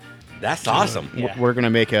airplane. That's awesome. Yeah. We're going to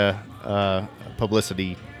make a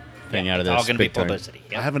publicity thing out of It's this. all going to be big time. publicity.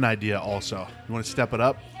 I Yeah. have an idea also. You want to step it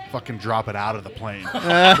up? Fucking drop it out of the plane.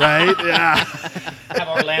 Right? Yeah. Have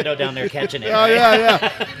Orlando down there catching it. Oh, right?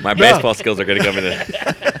 yeah. My baseball skills are going to come in.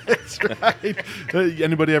 That's right.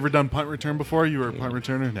 Anybody ever done punt return before? You were a punt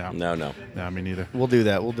returner? No. No. No, me neither. We'll do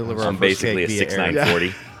that. We'll deliver our I'm first basically a keg via air. 6'9"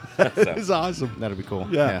 40. It's awesome. That'll be cool.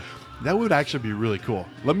 Yeah. That would actually be really cool.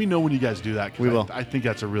 Let me know when you guys do that. 'Cause We will. I think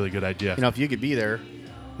that's a really good idea. If you could be there,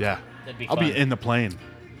 Yeah. That'd be I'll be fun. in the plane,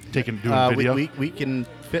 doing we, video. we can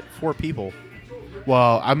fit 4 people.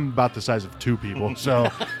 Well, I'm about the size of 2 people, so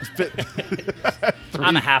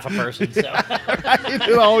I'm a half a person, so.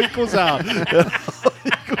 it all equals out.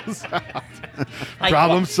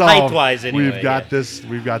 Problem solved. Height-wise, anyway. We've got this.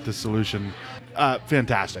 We've got the solution.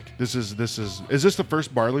 Fantastic. This is. Is this the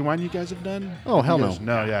first barley wine you guys have done? Oh, hell You no. guys-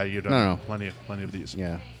 No, yeah, you don't. No. Plenty of these.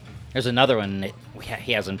 Yeah. There's another one that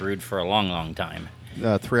he hasn't brewed for a long, long time.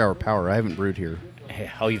 3-hour power. I haven't brewed here.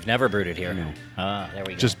 Oh, you've never brewed it here? No. There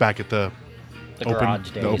we go. Just back at the the open- garage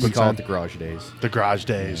the days. open- We call side. it the garage days. the garage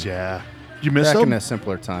days. Yeah. You miss Back them? in a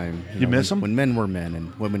simpler time. You miss when, 'em? when men were men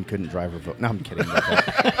and women couldn't drive or vote. No, I'm kidding about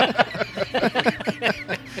that.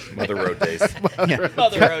 Mother Road days. Other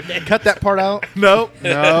road days. Cut that part out. Nope.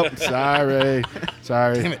 Sorry.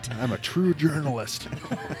 Damn it. I'm a true journalist.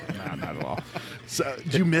 No, not at all. So,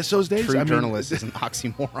 do you miss those days? True journalist is an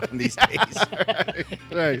oxymoron these days.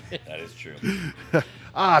 Right. That is true.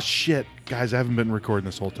 Ah, shit. Guys, I haven't been recording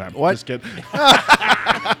this whole time. What? Just kidding.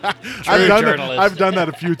 I've journalist. done that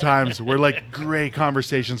a few times where, like, great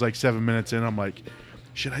conversations, like 7 minutes in, I'm like,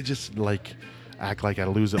 should I just, like, act like I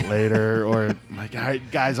lose it later? Or, I'm like, all right,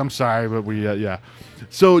 guys, I'm sorry, but yeah.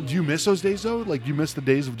 So, do you miss those days, though? Like, do you miss the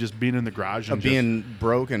days of just being in the garage and Of being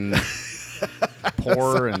broke and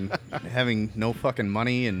poor and having no fucking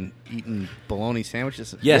money and eating bologna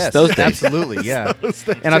sandwiches. Yes, those days. Absolutely, yeah.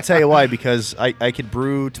 And I'll tell you why, because I could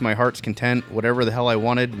brew to my heart's content whatever the hell I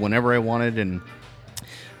wanted, whenever I wanted, and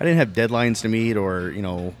I didn't have deadlines to meet or,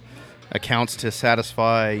 accounts to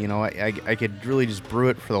satisfy. I could really just brew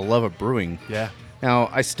it for the love of brewing. Yeah. Now,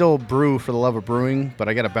 I still brew for the love of brewing, but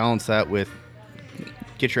I got to balance that with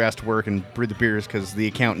get your ass to work and brew the beers because the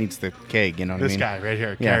account needs the keg, you know what I This mean? guy right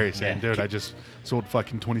here, Yeah. Carrie, saying, dude, I just sold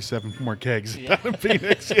fucking 27 more kegs down in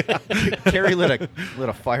Phoenix. Yeah. Carrie lit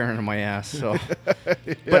a fire under my ass. So,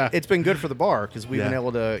 Yeah. but it's been good for the bar because we've been Yeah.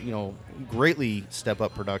 able to, greatly step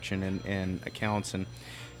up production and accounts, and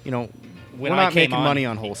we're When I not came making on- money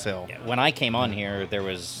on wholesale. Yeah, when I came on here, there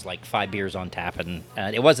was like 5 beers on tap, and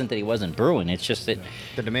it wasn't that he wasn't brewing. It's just that,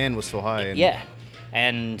 The demand was so high. And yeah.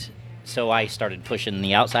 And so I started pushing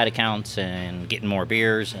the outside accounts and getting more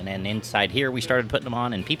beers, and then inside here we started putting them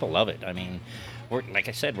on, and people love it. I mean, like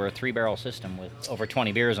I said, we're a 3-barrel system with over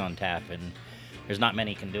 20 beers on tap, and there's not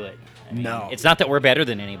many can do it. I mean, No. it's not that we're better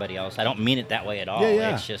than anybody else. I don't mean it that way at all.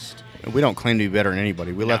 Yeah. It's just We don't claim to be better than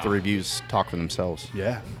anybody. We let No. the reviews talk for themselves.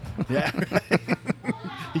 Yeah.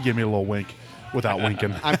 He gave me a little wink without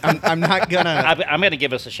winking. I'm not gonna. I'm going to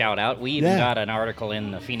give us a shout out. We even Yeah. got an article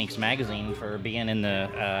in the Phoenix Magazine for being in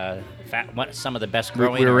the some of the best We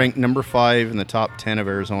growing. were ranked number 5 in the top 10 of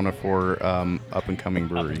Arizona for up and coming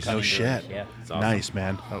breweries. Oh coming shit! brewers, yeah. It's awesome. Nice,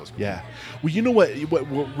 man. That was cool. Yeah. Well, you know what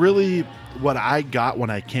really what I got when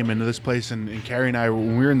I came into this place, and Carrie and I,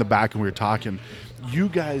 when we were in the back and we were talking, you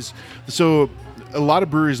guys. So a lot of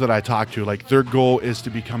breweries that I talk to, like their goal is to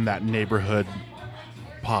become that neighborhood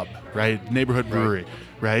pub, right? Neighborhood brewery,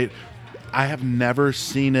 right? I have never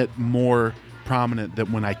seen it more prominent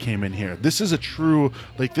than when I came in here. This is a true,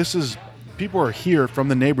 like, this is, people are here from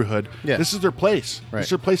the neighborhood. Yeah. This is their place. Right. It's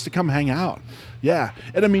their place to come hang out. Yeah.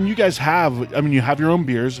 And I mean, you guys have, I mean, you have your own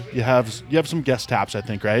beers. You have some guest taps, I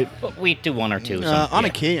think, right? But we do one or two. On yeah.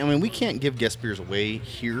 occasion, I mean, we can't give guest beers away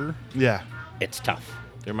here. Yeah. It's tough.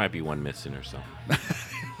 There might be one missing or so.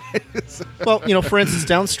 Well, for instance,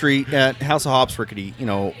 down the street at House of Hops Rickety,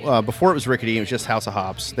 before it was Rickety, it was just House of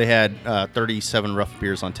Hops. They had 37 rough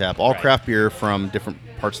beers on tap, all Right. craft beer from different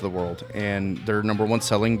parts of the world. And their number one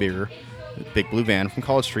selling beer, Big Blue Van from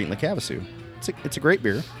College Street in Lake Havasu. It's a great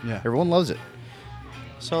beer. Yeah. Everyone loves it.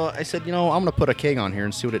 So I said, I'm going to put a keg on here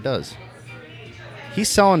and see what it does. He's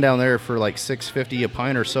selling down there for like $6.50 a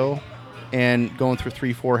pint or so and going through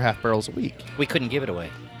 3-4 half barrels a week. We couldn't give it away.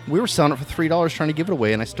 We were selling it for $3 trying to give it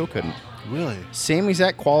away, and I still couldn't. Really? Same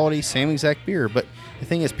exact quality, same exact beer. But the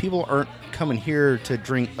thing is, people aren't coming here to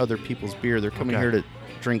drink other people's beer. They're coming Okay. here to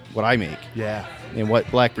drink what I make Yeah. and what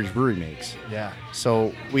Blackbridge Brewery makes. Yeah.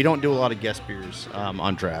 So we don't do a lot of guest beers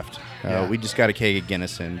on draft. Yeah. We just got a keg of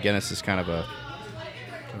Guinness, and Guinness is kind of a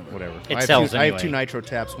whatever. It sells I have two anyway. nitro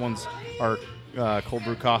taps. One's our cold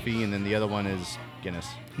brew coffee, and then the other one is Guinness.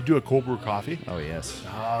 You do a cold brew coffee? Oh yes,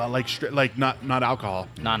 Like not alcohol.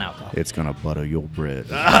 Non-alcohol. it's gonna butter your bread.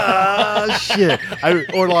 Ah, shit.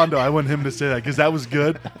 Orlando, I want him to say that because that was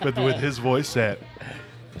good, but with his voice, say it.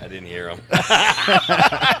 I didn't hear him.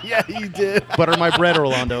 Yeah, he did. Butter my bread,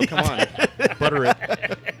 Orlando. Come on, butter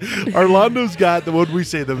it. Orlando's got the, what would we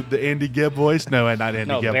say, the Andy Gibb voice? No, not Andy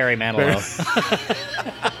No, Gibb. Barry Manilow.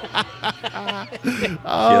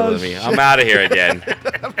 Killing me. I'm out of here again.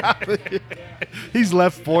 He's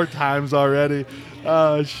left 4 times already.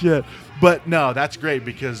 Oh, shit. But no, that's great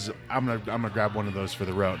because I'm gonna grab one of those for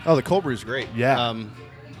the road. Oh, the cold brew's great. Yeah.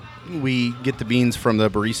 We get the beans from the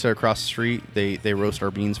barista across the street. They roast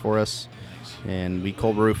our beans for us, and we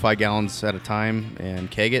cold brew 5 gallons at a time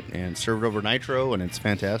and keg it and serve it over nitro, and it's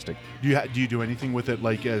fantastic. Do you do anything with it,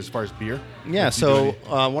 like as far as beer? Yeah. Like, So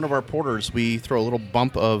one of our porters, we throw a little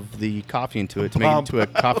bump of the coffee into it to make it Bump. into a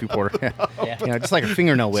coffee porter. Yeah. Just like a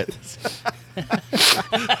fingernail width.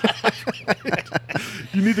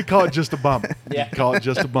 You need to call it just a bump. Yeah. Call it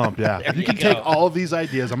just a bump. Yeah. There You you can go. take all of these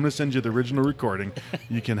ideas. I'm going to send you the original recording.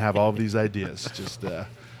 You can have all of these ideas. Just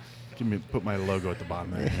put my logo at the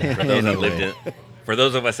bottom there. For those that lived in, for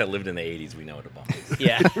those of us that lived in the '80s, we know what a bump is.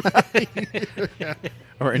 Yeah.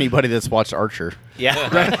 Or anybody that's watched Archer. Yeah.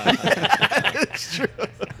 It's true.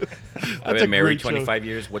 I've a been married great show. 25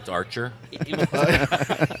 years. What's Archer? I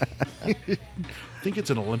think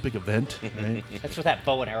it's an Olympic event. Right? That's with that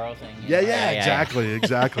bow and arrow thing. Yeah,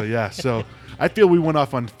 exactly. Yeah. So I feel we went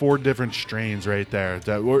off on 4 different strains right there.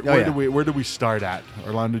 Where yeah. did we start at?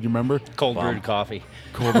 Orlando, do you remember? Cold Bump. brewed coffee.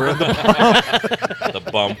 Cold brew. The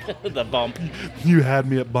bump. The bump. You had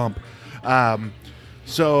me at bump.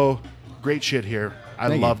 So great shit here. I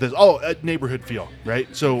Thank love this. Oh, neighborhood feel, right?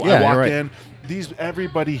 So Yeah, I walked you're right. in.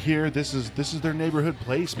 Everybody here. This is their neighborhood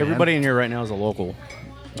place, man. Everybody in here right now is a local.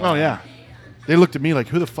 Oh yeah. They looked at me like,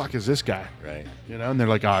 "Who the fuck is this guy?" Right. And they're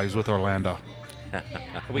like, "Oh, he's with Orlando."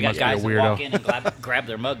 We Must got be a guys that weirdo. walk in and grab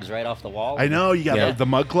their mugs right off the wall. I know you got Yeah. the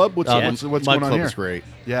Mug Club. What's Mud going Club on here? is great.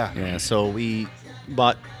 Yeah. Yeah, so we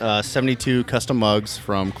bought 72 custom mugs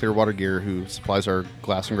from Clearwater Gear, who supplies our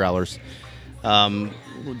glass and growlers.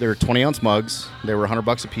 They're 20-ounce mugs. They were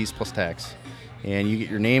 $100 a piece plus tax. And you get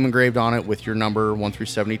your name engraved on it with your number 1 through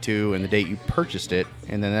 72 and the date you purchased it.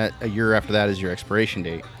 And then a year after that is your expiration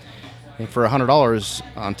date. And for $100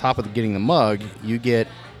 on top of getting the mug, you get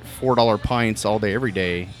 $4 pints all day, every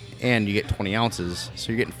day, and you get 20 ounces.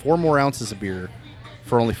 So you're getting 4 more ounces of beer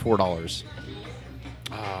for only $4.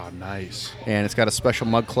 Oh, nice. And it's got a special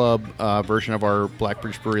Mug Club version of our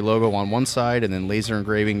Blackbridge Brewery logo on one side, and then laser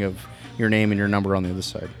engraving of your name and your number on the other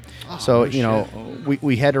side. Oh, So, no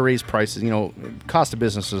we had to raise prices. Cost of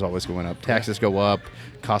business is always going up. Taxes go up.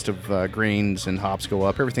 Cost of grains and hops go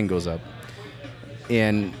up. Everything goes up.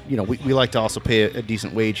 And, we like to also pay a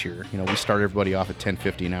decent wage here. We start everybody off at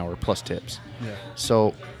 $10.50 an hour plus tips. Yeah.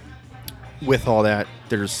 So, with all that,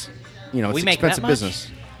 there's, it's We make that expensive much?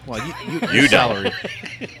 business. Well, You don't. salary.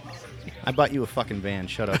 I bought you a fucking van.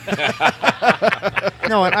 Shut up.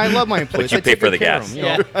 No, and I love my employees. But you I pay take for good the care of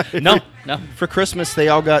gas. them, Yeah. No. For Christmas, they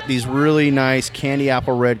all got these really nice candy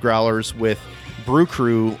apple red growlers with Brew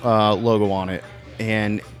Crew logo on it,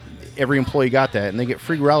 and every employee got that, and they get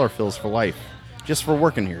free growler fills for life, just for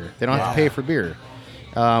working here. They don't have to pay for beer.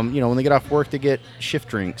 When they get off work, they get shift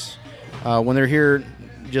drinks. When they're here,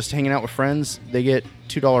 just hanging out with friends, they get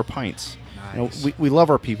 $2 pints. Nice. We love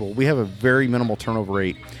our people. We have a very minimal turnover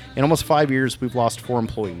rate. In almost 5 years, we've lost 4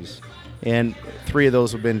 employees, and 3 of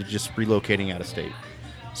those have been to just relocating out of state.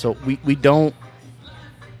 So we don't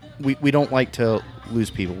like to lose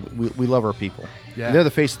people. We love our people. Yeah. They're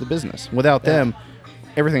the face of the business. Without them,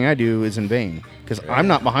 everything I do is in vain because I'm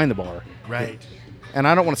not behind the bar. Right. And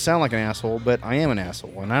I don't want to sound like an asshole, but I am an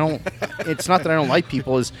asshole. And I don't. It's not that I don't like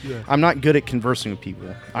people. I'm not good at conversing with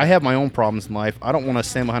people. I have my own problems in life. I don't want to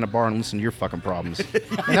stand behind a bar and listen to your fucking problems.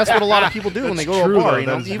 And that's what a lot of people do when they go true, to a bar. though. You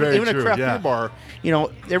know, That is very even a true, craft yeah. beer bar. You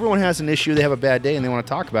know, everyone has an issue. They have a bad day and they want to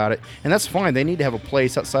talk about it, and that's fine. They need to have a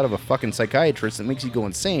place outside of a fucking psychiatrist that makes you go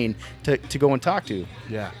insane to go and talk to.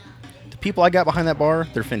 Yeah. The people I got behind that bar,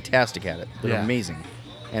 they're fantastic at it. They're Yeah. amazing,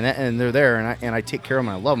 and they're there, and I take care of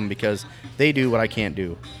them. And I love them because they do what I can't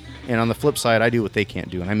do. And on the flip side, I do what they can't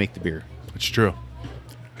do, and I make the beer. It's true.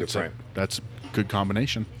 Good frame. That's a good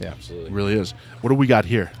combination. Yeah. Absolutely. It really is. What do we got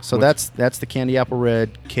here? So that's the Candy Apple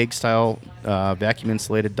Red keg style vacuum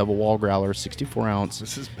insulated double wall growler, 64 ounce.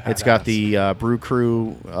 This is It's got badass. the Brew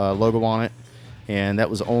Crew logo on it, and that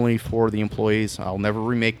was only for the employees. I'll never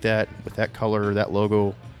remake that with that color, that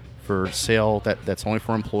logo for sale. That's only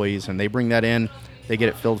for employees, and they bring that in. They get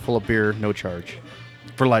it filled full of beer, no charge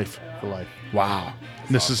for life. for life. Wow.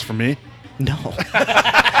 This is for me? No.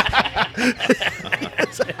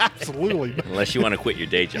 Absolutely. Unless you want to quit your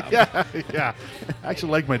day job. Yeah. I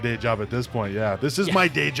actually like my day job at this point. Yeah. This is my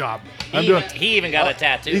day job. He even got a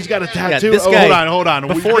tattoo. He's got a tattoo. this Oh, guy- hold on.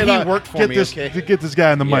 before Get he on- worked for get me, this, okay? Get this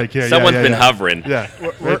guy on the mic here. Someone's yeah, been yeah. hovering. Yeah,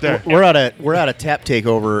 right there. We're at a tap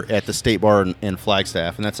takeover at the State Bar in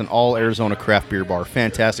Flagstaff, and that's an all Arizona craft beer bar.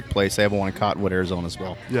 Fantastic place. They have one in Cottonwood, Arizona as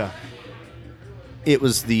well. Yeah. It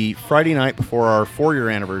was the Friday night before our 4-year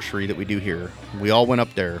anniversary that we do here. We all went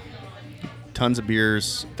up there. Tons of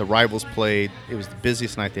beers. The Rivals played. It was the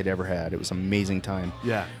busiest night they'd ever had. It was an amazing time.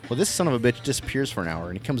 Yeah. Well, this son of a bitch disappears for an hour,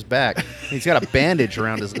 and he comes back, and he's got a bandage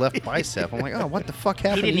around his left bicep. I'm like, oh, what the fuck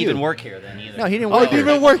happened He didn't to you? even work here then either. No, he didn't Oh, work he didn't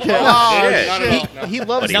here. even work here. Oh, shit. not at all. He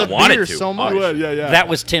loves But he the wanted beer to. so much. Yeah. That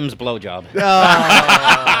was Tim's blowjob.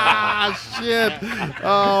 Ah, shit.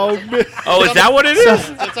 Oh, man. Oh, is that what it is?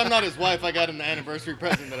 Since I'm not his wife, I got him the anniversary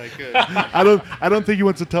present that I could. I don't think he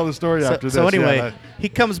wants to tell the story after this. So anyway, Yeah, he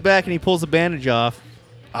comes back and he pulls the bandage off,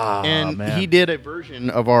 and man. he did a version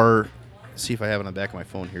of our. See if I have it on the back of my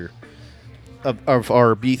phone here. Of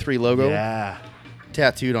our B3 logo Yeah.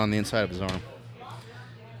 tattooed on the inside of his arm.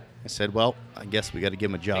 I said, "Well, I guess we got to give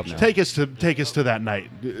him a job now." Take us to that night.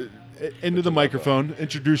 Into the microphone.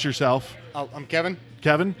 Introduce yourself. I'm Kevin.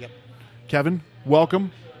 Kevin? Yep. Kevin,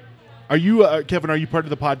 welcome. Are you, Kevin, are you part of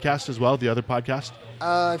the podcast as well, the other podcast?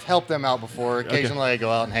 I've helped them out before. Occasionally I go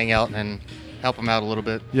out and hang out and help them out a little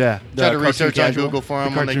bit. Yeah. Try to Cartoon research on Casual? Google for The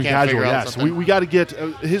them when they Cartoon can't Casual, figure out yes. something. We got to get,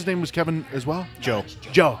 his name was Kevin as well? Joe,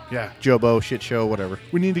 Yeah. Jobo, shit show, whatever.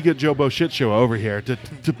 We need to get Jobo Shit Show over here to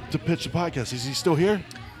pitch the podcast. Is he still here?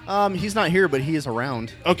 He's not here, but he is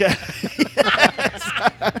around. Okay.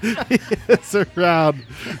 It's around.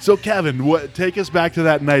 So Kevin, take us back to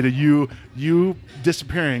that night of you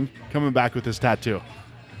disappearing, coming back with this tattoo.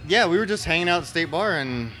 Yeah, we were just hanging out at the State Bar,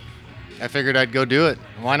 and I figured I'd go do it.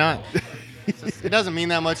 Why not? It doesn't mean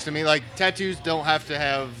that much to me. Like, tattoos don't have to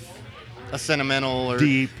have a sentimental or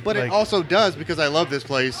Deep, but like- it also does because I love this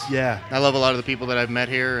place. Yeah. I love a lot of the people that I've met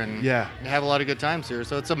here, and Yeah. I have a lot of good times here.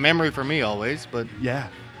 So it's a memory for me always. But Yeah.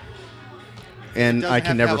 And doesn't I have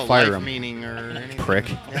can to never have a fire life him. meaning or anything. Prick.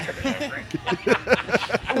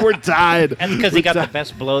 We're tied. That's because he got the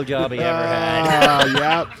best blowjob he ever had.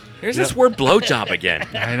 Yeah. Here's this word blowjob again.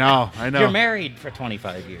 I know. You're married for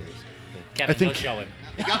 25 years. Kevin, I think- go show him.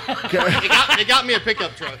 It got me a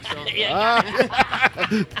pickup truck. So.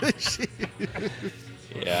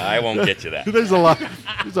 Yeah, I won't get you that. There's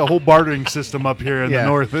a whole bartering system up here in the Yeah.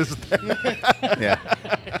 north, isn't there? Yeah.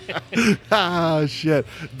 Ah, shit.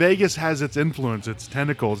 Vegas has its influence, its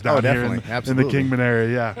tentacles down here definitely. in the Absolutely. Kingman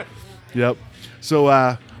area. Yeah. Yep. So,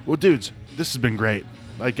 well, dudes, this has been great.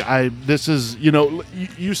 Like, this is,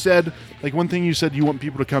 you said, like, one thing you said, you want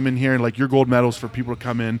people to come in here and, like, your gold medals for people to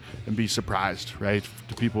come in and be surprised, right?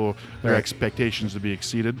 To people, their Right. expectations to be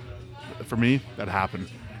exceeded. For me, that happened,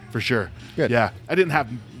 for sure. Good. Yeah. I didn't have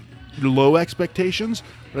low expectations,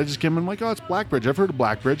 but I just came in like, oh, it's Blackbridge. I've heard of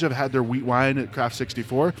Blackbridge. I've had their wheat wine at Craft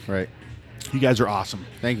 64. Right. You guys are awesome.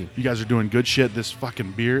 Thank you. You guys are doing good shit. This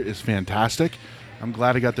fucking beer is fantastic. I'm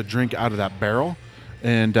glad I got the drink out of that barrel.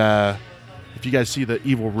 And if you guys see the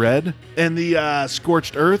Evil Red and the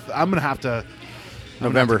Scorched Earth, I'm gonna have to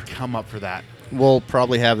November. come up for that. We'll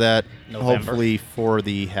probably have that November. hopefully for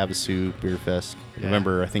the Havasu Beer Fest. Yeah.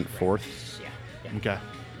 November, I think, 4th. Okay.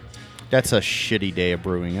 That's a shitty day of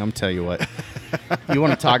brewing. I'm tell you what. You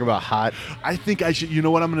want to talk about hot? I think I should. You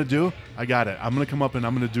know what I'm gonna do? I got it. I'm gonna come up and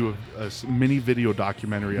I'm gonna do a mini video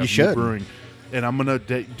documentary of You should. me brewing, and I'm gonna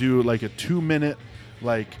do like a 2-minute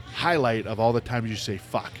like highlight of all the times you say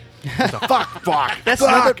fuck. It's a fuck.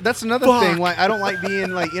 That's another fuck. thing why I don't like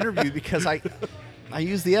being like interviewed, because I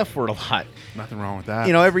use the F word a lot. Nothing wrong with that.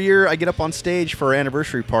 You know, every year I get up on stage for our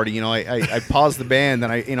anniversary party. You know, I pause the band,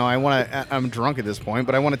 and I'm drunk at this point,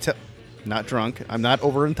 but I want to not drunk. I'm not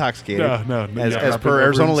over intoxicated. No, As, yeah, as not per been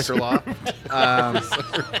Arizona over- liquor law.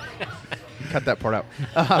 Cut that part out.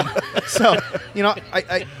 So, you know,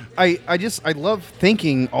 I love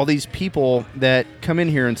thanking all these people that come in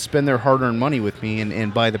here and spend their hard-earned money with me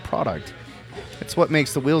and buy the product. It's what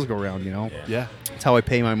makes the wheels go round, you know? Yeah. It's how I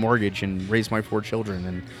pay my mortgage and raise my 4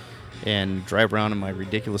 children and drive around in my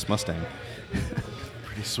ridiculous Mustang.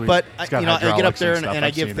 Pretty sweet. But It's got I get up hydraulics there stuff. and I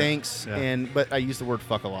I've give seen it. thanks, Yeah. but I use the word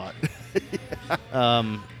fuck a lot.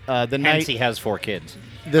 The Hence, night he has 4 kids.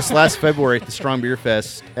 this last February at the Strong Beer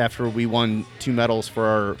Fest, after we won 2 medals for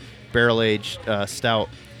our barrel-aged stout,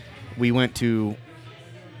 we went to,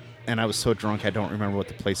 and I was so drunk I don't remember what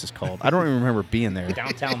the place is called. I don't even remember being there.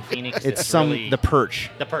 Downtown Phoenix. It's really, the Perch.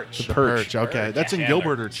 The Perch. The Perch. Okay, that's in Chandler.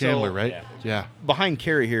 Gilbert or Chandler, So- right? yeah. Yeah. Behind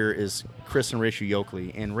Carrie here is Chris and Rachel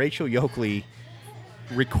Yoakley, and Rachel Yoakley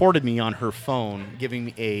recorded me on her phone giving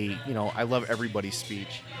me a, I love everybody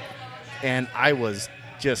speech, and I was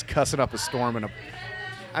just cussing up a storm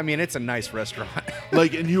it's a nice restaurant.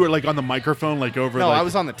 Like, and you were like on the microphone, like over. No, like, I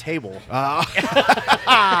was on the table.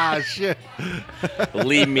 shit.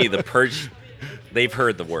 Believe me, the Perch, they've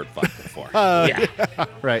heard the word fuck before. Yeah.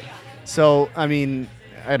 Right. So, I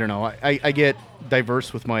don't know. I get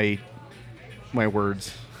diverse with my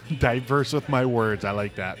words. Diverse with my words. I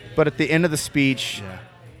like that. But at the end of the speech, Yeah.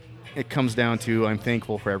 it comes down to I'm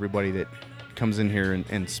thankful for everybody that comes in here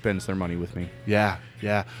and spends their money with me. Yeah,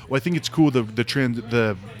 yeah. Well, I think it's cool the trend,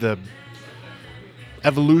 the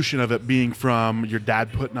evolution of it being from your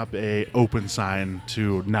dad putting up a open sign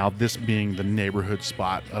to now this being the neighborhood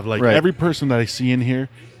spot of like Right. every person that I see in here,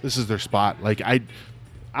 this is their spot. Like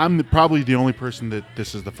I'm probably the only person that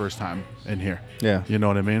this is the first time in here. Yeah. You know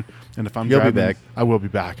what I mean? And if I'm You'll be driving, back. I will be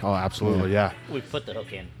back. Oh, absolutely. Yeah. We put the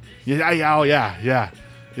hook in. Yeah. Oh, yeah.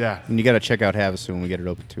 And you got to check out Havasu when we get it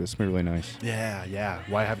open too. It's really nice. Yeah.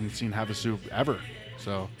 Well, I haven't seen Havasu ever.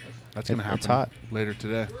 So that's going to happen It's hot. later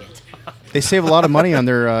today. They save a lot of money on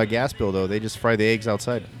their gas bill, though. They just fry the eggs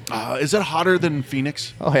outside. Is it hotter than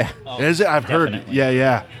Phoenix? Oh, yeah. Is it? I've heard. definitely.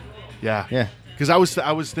 Yeah. Yeah. Because I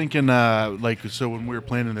was thinking so when we were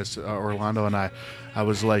planning this, Orlando and I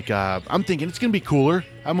was like, I'm thinking it's gonna be cooler.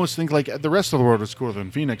 I almost think like the rest of the world is cooler than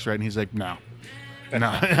Phoenix, right? And he's like, no,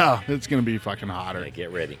 it's gonna be fucking hotter.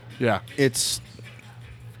 Get ready. Yeah. It's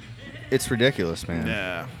ridiculous,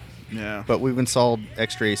 man. Yeah. But we've installed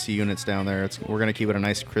extra AC units down there. We're going to keep it a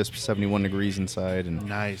nice crisp 71 degrees inside. And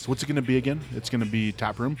Nice. What's it gonna be again? It's gonna be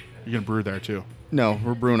tap room. You're gonna brew there too. no,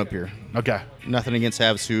 we're brewing up here. Okay. Nothing against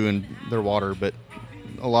Havasu and their water, but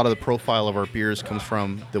a lot of the profile of our beers comes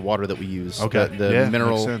from the water that we use. Okay. The Yeah,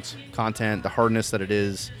 mineral makes sense. content, the hardness that it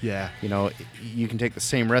is. Yeah. You can take the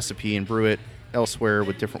same recipe and brew it elsewhere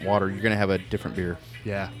with different water. You're going to have a different beer.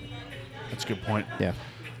 Yeah. That's a good point. Yeah.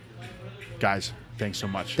 Guys, thanks so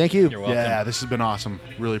much. Thank you. You're welcome. Yeah, this has been awesome.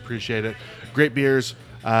 Really appreciate it. Great beers.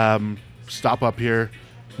 Stop up here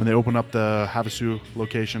when they open up the Havasu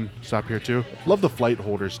location. Stop here too. Love the flight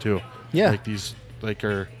holders too. Yeah. like these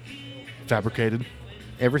are fabricated.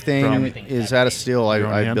 Everything Everything's is out of steel Your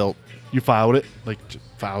own I hand? built. You filed it,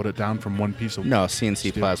 filed it down from one piece of. No,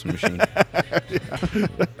 CNC plasma machine.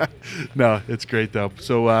 No, it's great though.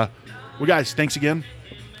 So, well, guys, thanks again.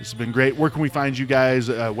 This has been great. Where can we find you guys?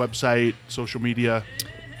 Website, social media.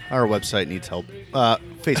 Our website needs help.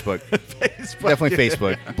 Facebook. Definitely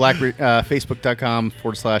Facebook.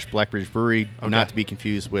 Facebook.com/Blackbridge Brewery. Okay. Not to be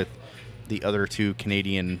confused with the other 2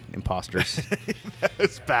 Canadian imposters.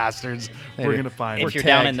 Those bastards. Hey, We're gonna find. If you're tagged.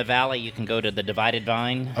 down in the valley, you can go to the Divided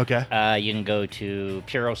Vine. Okay. You can go to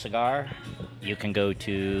Puro Cigar. You can go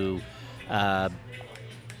to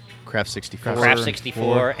Craft 64. Craft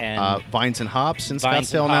 64 and Vines and Hops in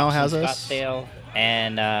Vines and Scottsdale now Hops has in us. Scottsdale,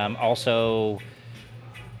 and also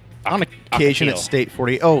On occasion at Ocotillo. State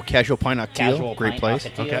 48. Oh, Casual Pine Ocotillo. Casual Great Pint place.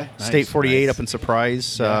 Ocotillo. Okay. State 48 nice. up in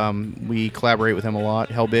Surprise. Yeah. We collaborate with them a lot.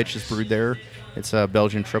 Hell Bitch is brewed there. It's a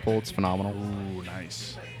Belgian triple. It's phenomenal. Ooh,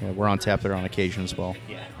 nice. Yeah, we're on tap there on occasion as well.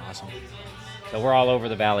 Yeah. Awesome. So we're all over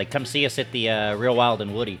the valley. Come see us at the Real Wild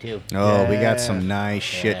and Woody too. Oh, we Yeah. got some nice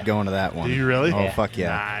shit Yeah. going to that one. Do you really? Oh, Yeah. fuck yeah.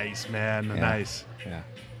 Nice, man. Yeah. Nice. Yeah.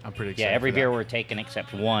 I'm pretty Yeah, excited. every for beer that. we're taking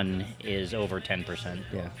except one is over 10%.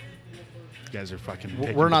 Yeah. You guys are fucking. We're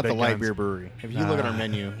taking not the the big light guns. beer brewery. If you look at our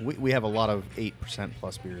menu, we have a lot of 8%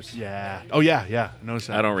 plus beers. Yeah. Oh yeah. Notice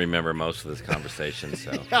that. I don't remember most of this conversation,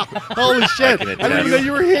 so. Holy shit! I can didn't even know attest.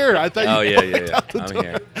 you were here. I thought. Oh you yeah. I'm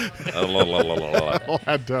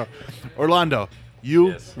here. Orlando, you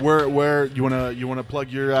Yes. where you wanna plug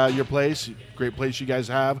your place? Great place you guys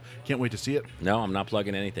have. Can't wait to see it. No, I'm not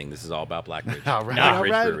plugging anything. This is all about Blackbridge. All right,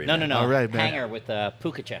 Blackbridge all right. Brewery, No, man. no. All right, man. Hanger with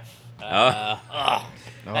Pukachev. Oh.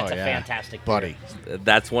 That's a yeah. fantastic buddy.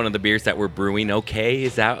 That's one of the beers that we're brewing. Okay,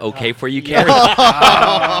 is that okay for you, Carrie?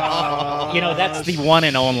 You know, that's the one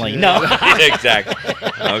and only. No. Exactly.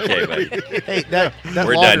 Okay, buddy. Hey, that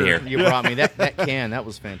We're lager done here. you brought me, that can, that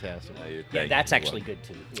was fantastic. Yeah, that's actually good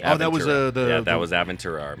too. Yeah. Oh, that was, Aventura. the- yeah, the- that was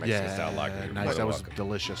Aventura, our Mexican Yeah, style lager. You're nice. more That was welcome.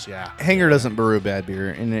 delicious. Yeah. Hanger doesn't brew bad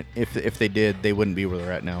beer, and if they did, they wouldn't be where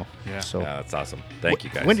they're at now. Yeah. So Yeah, that's awesome. Thank you,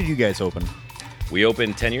 guys. when did you guys open? we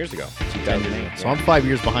open 10 years ago? 2008. So I'm 5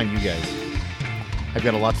 years behind you guys. I've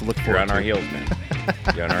got a lot to look You're forward on to. our heels, man.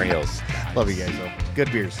 You're on our heels. Love you guys though.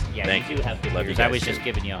 Good beers. Yeah, Thank you you. do have good Love you beers. I guys, was too. just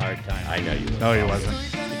giving you a hard time. I know you. will. No, he wasn't.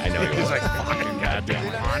 I know you. will. Fucking goddamn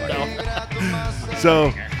Orlando.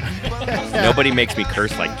 So Nobody makes me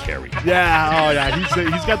curse like Carrie. yeah. Oh yeah.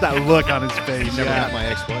 He's got that look on his face. Never yeah. met my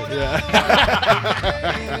ex-wife.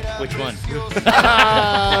 Which one?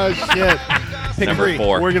 Oh shit. Pick Number three.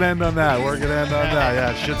 4. We're gonna end on that.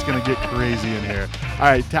 Yeah, shit's gonna get crazy in here. All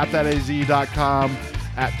right, tapthataz.com,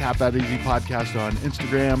 at tapthataz podcast on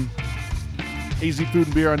Instagram, AZ Food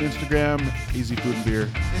and Beer on Instagram,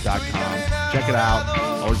 azfoodandbeer.com. Check it out.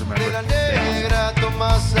 Always remember, stay awesome. negra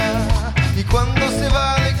Tomasa y cuando se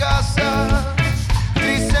va de casa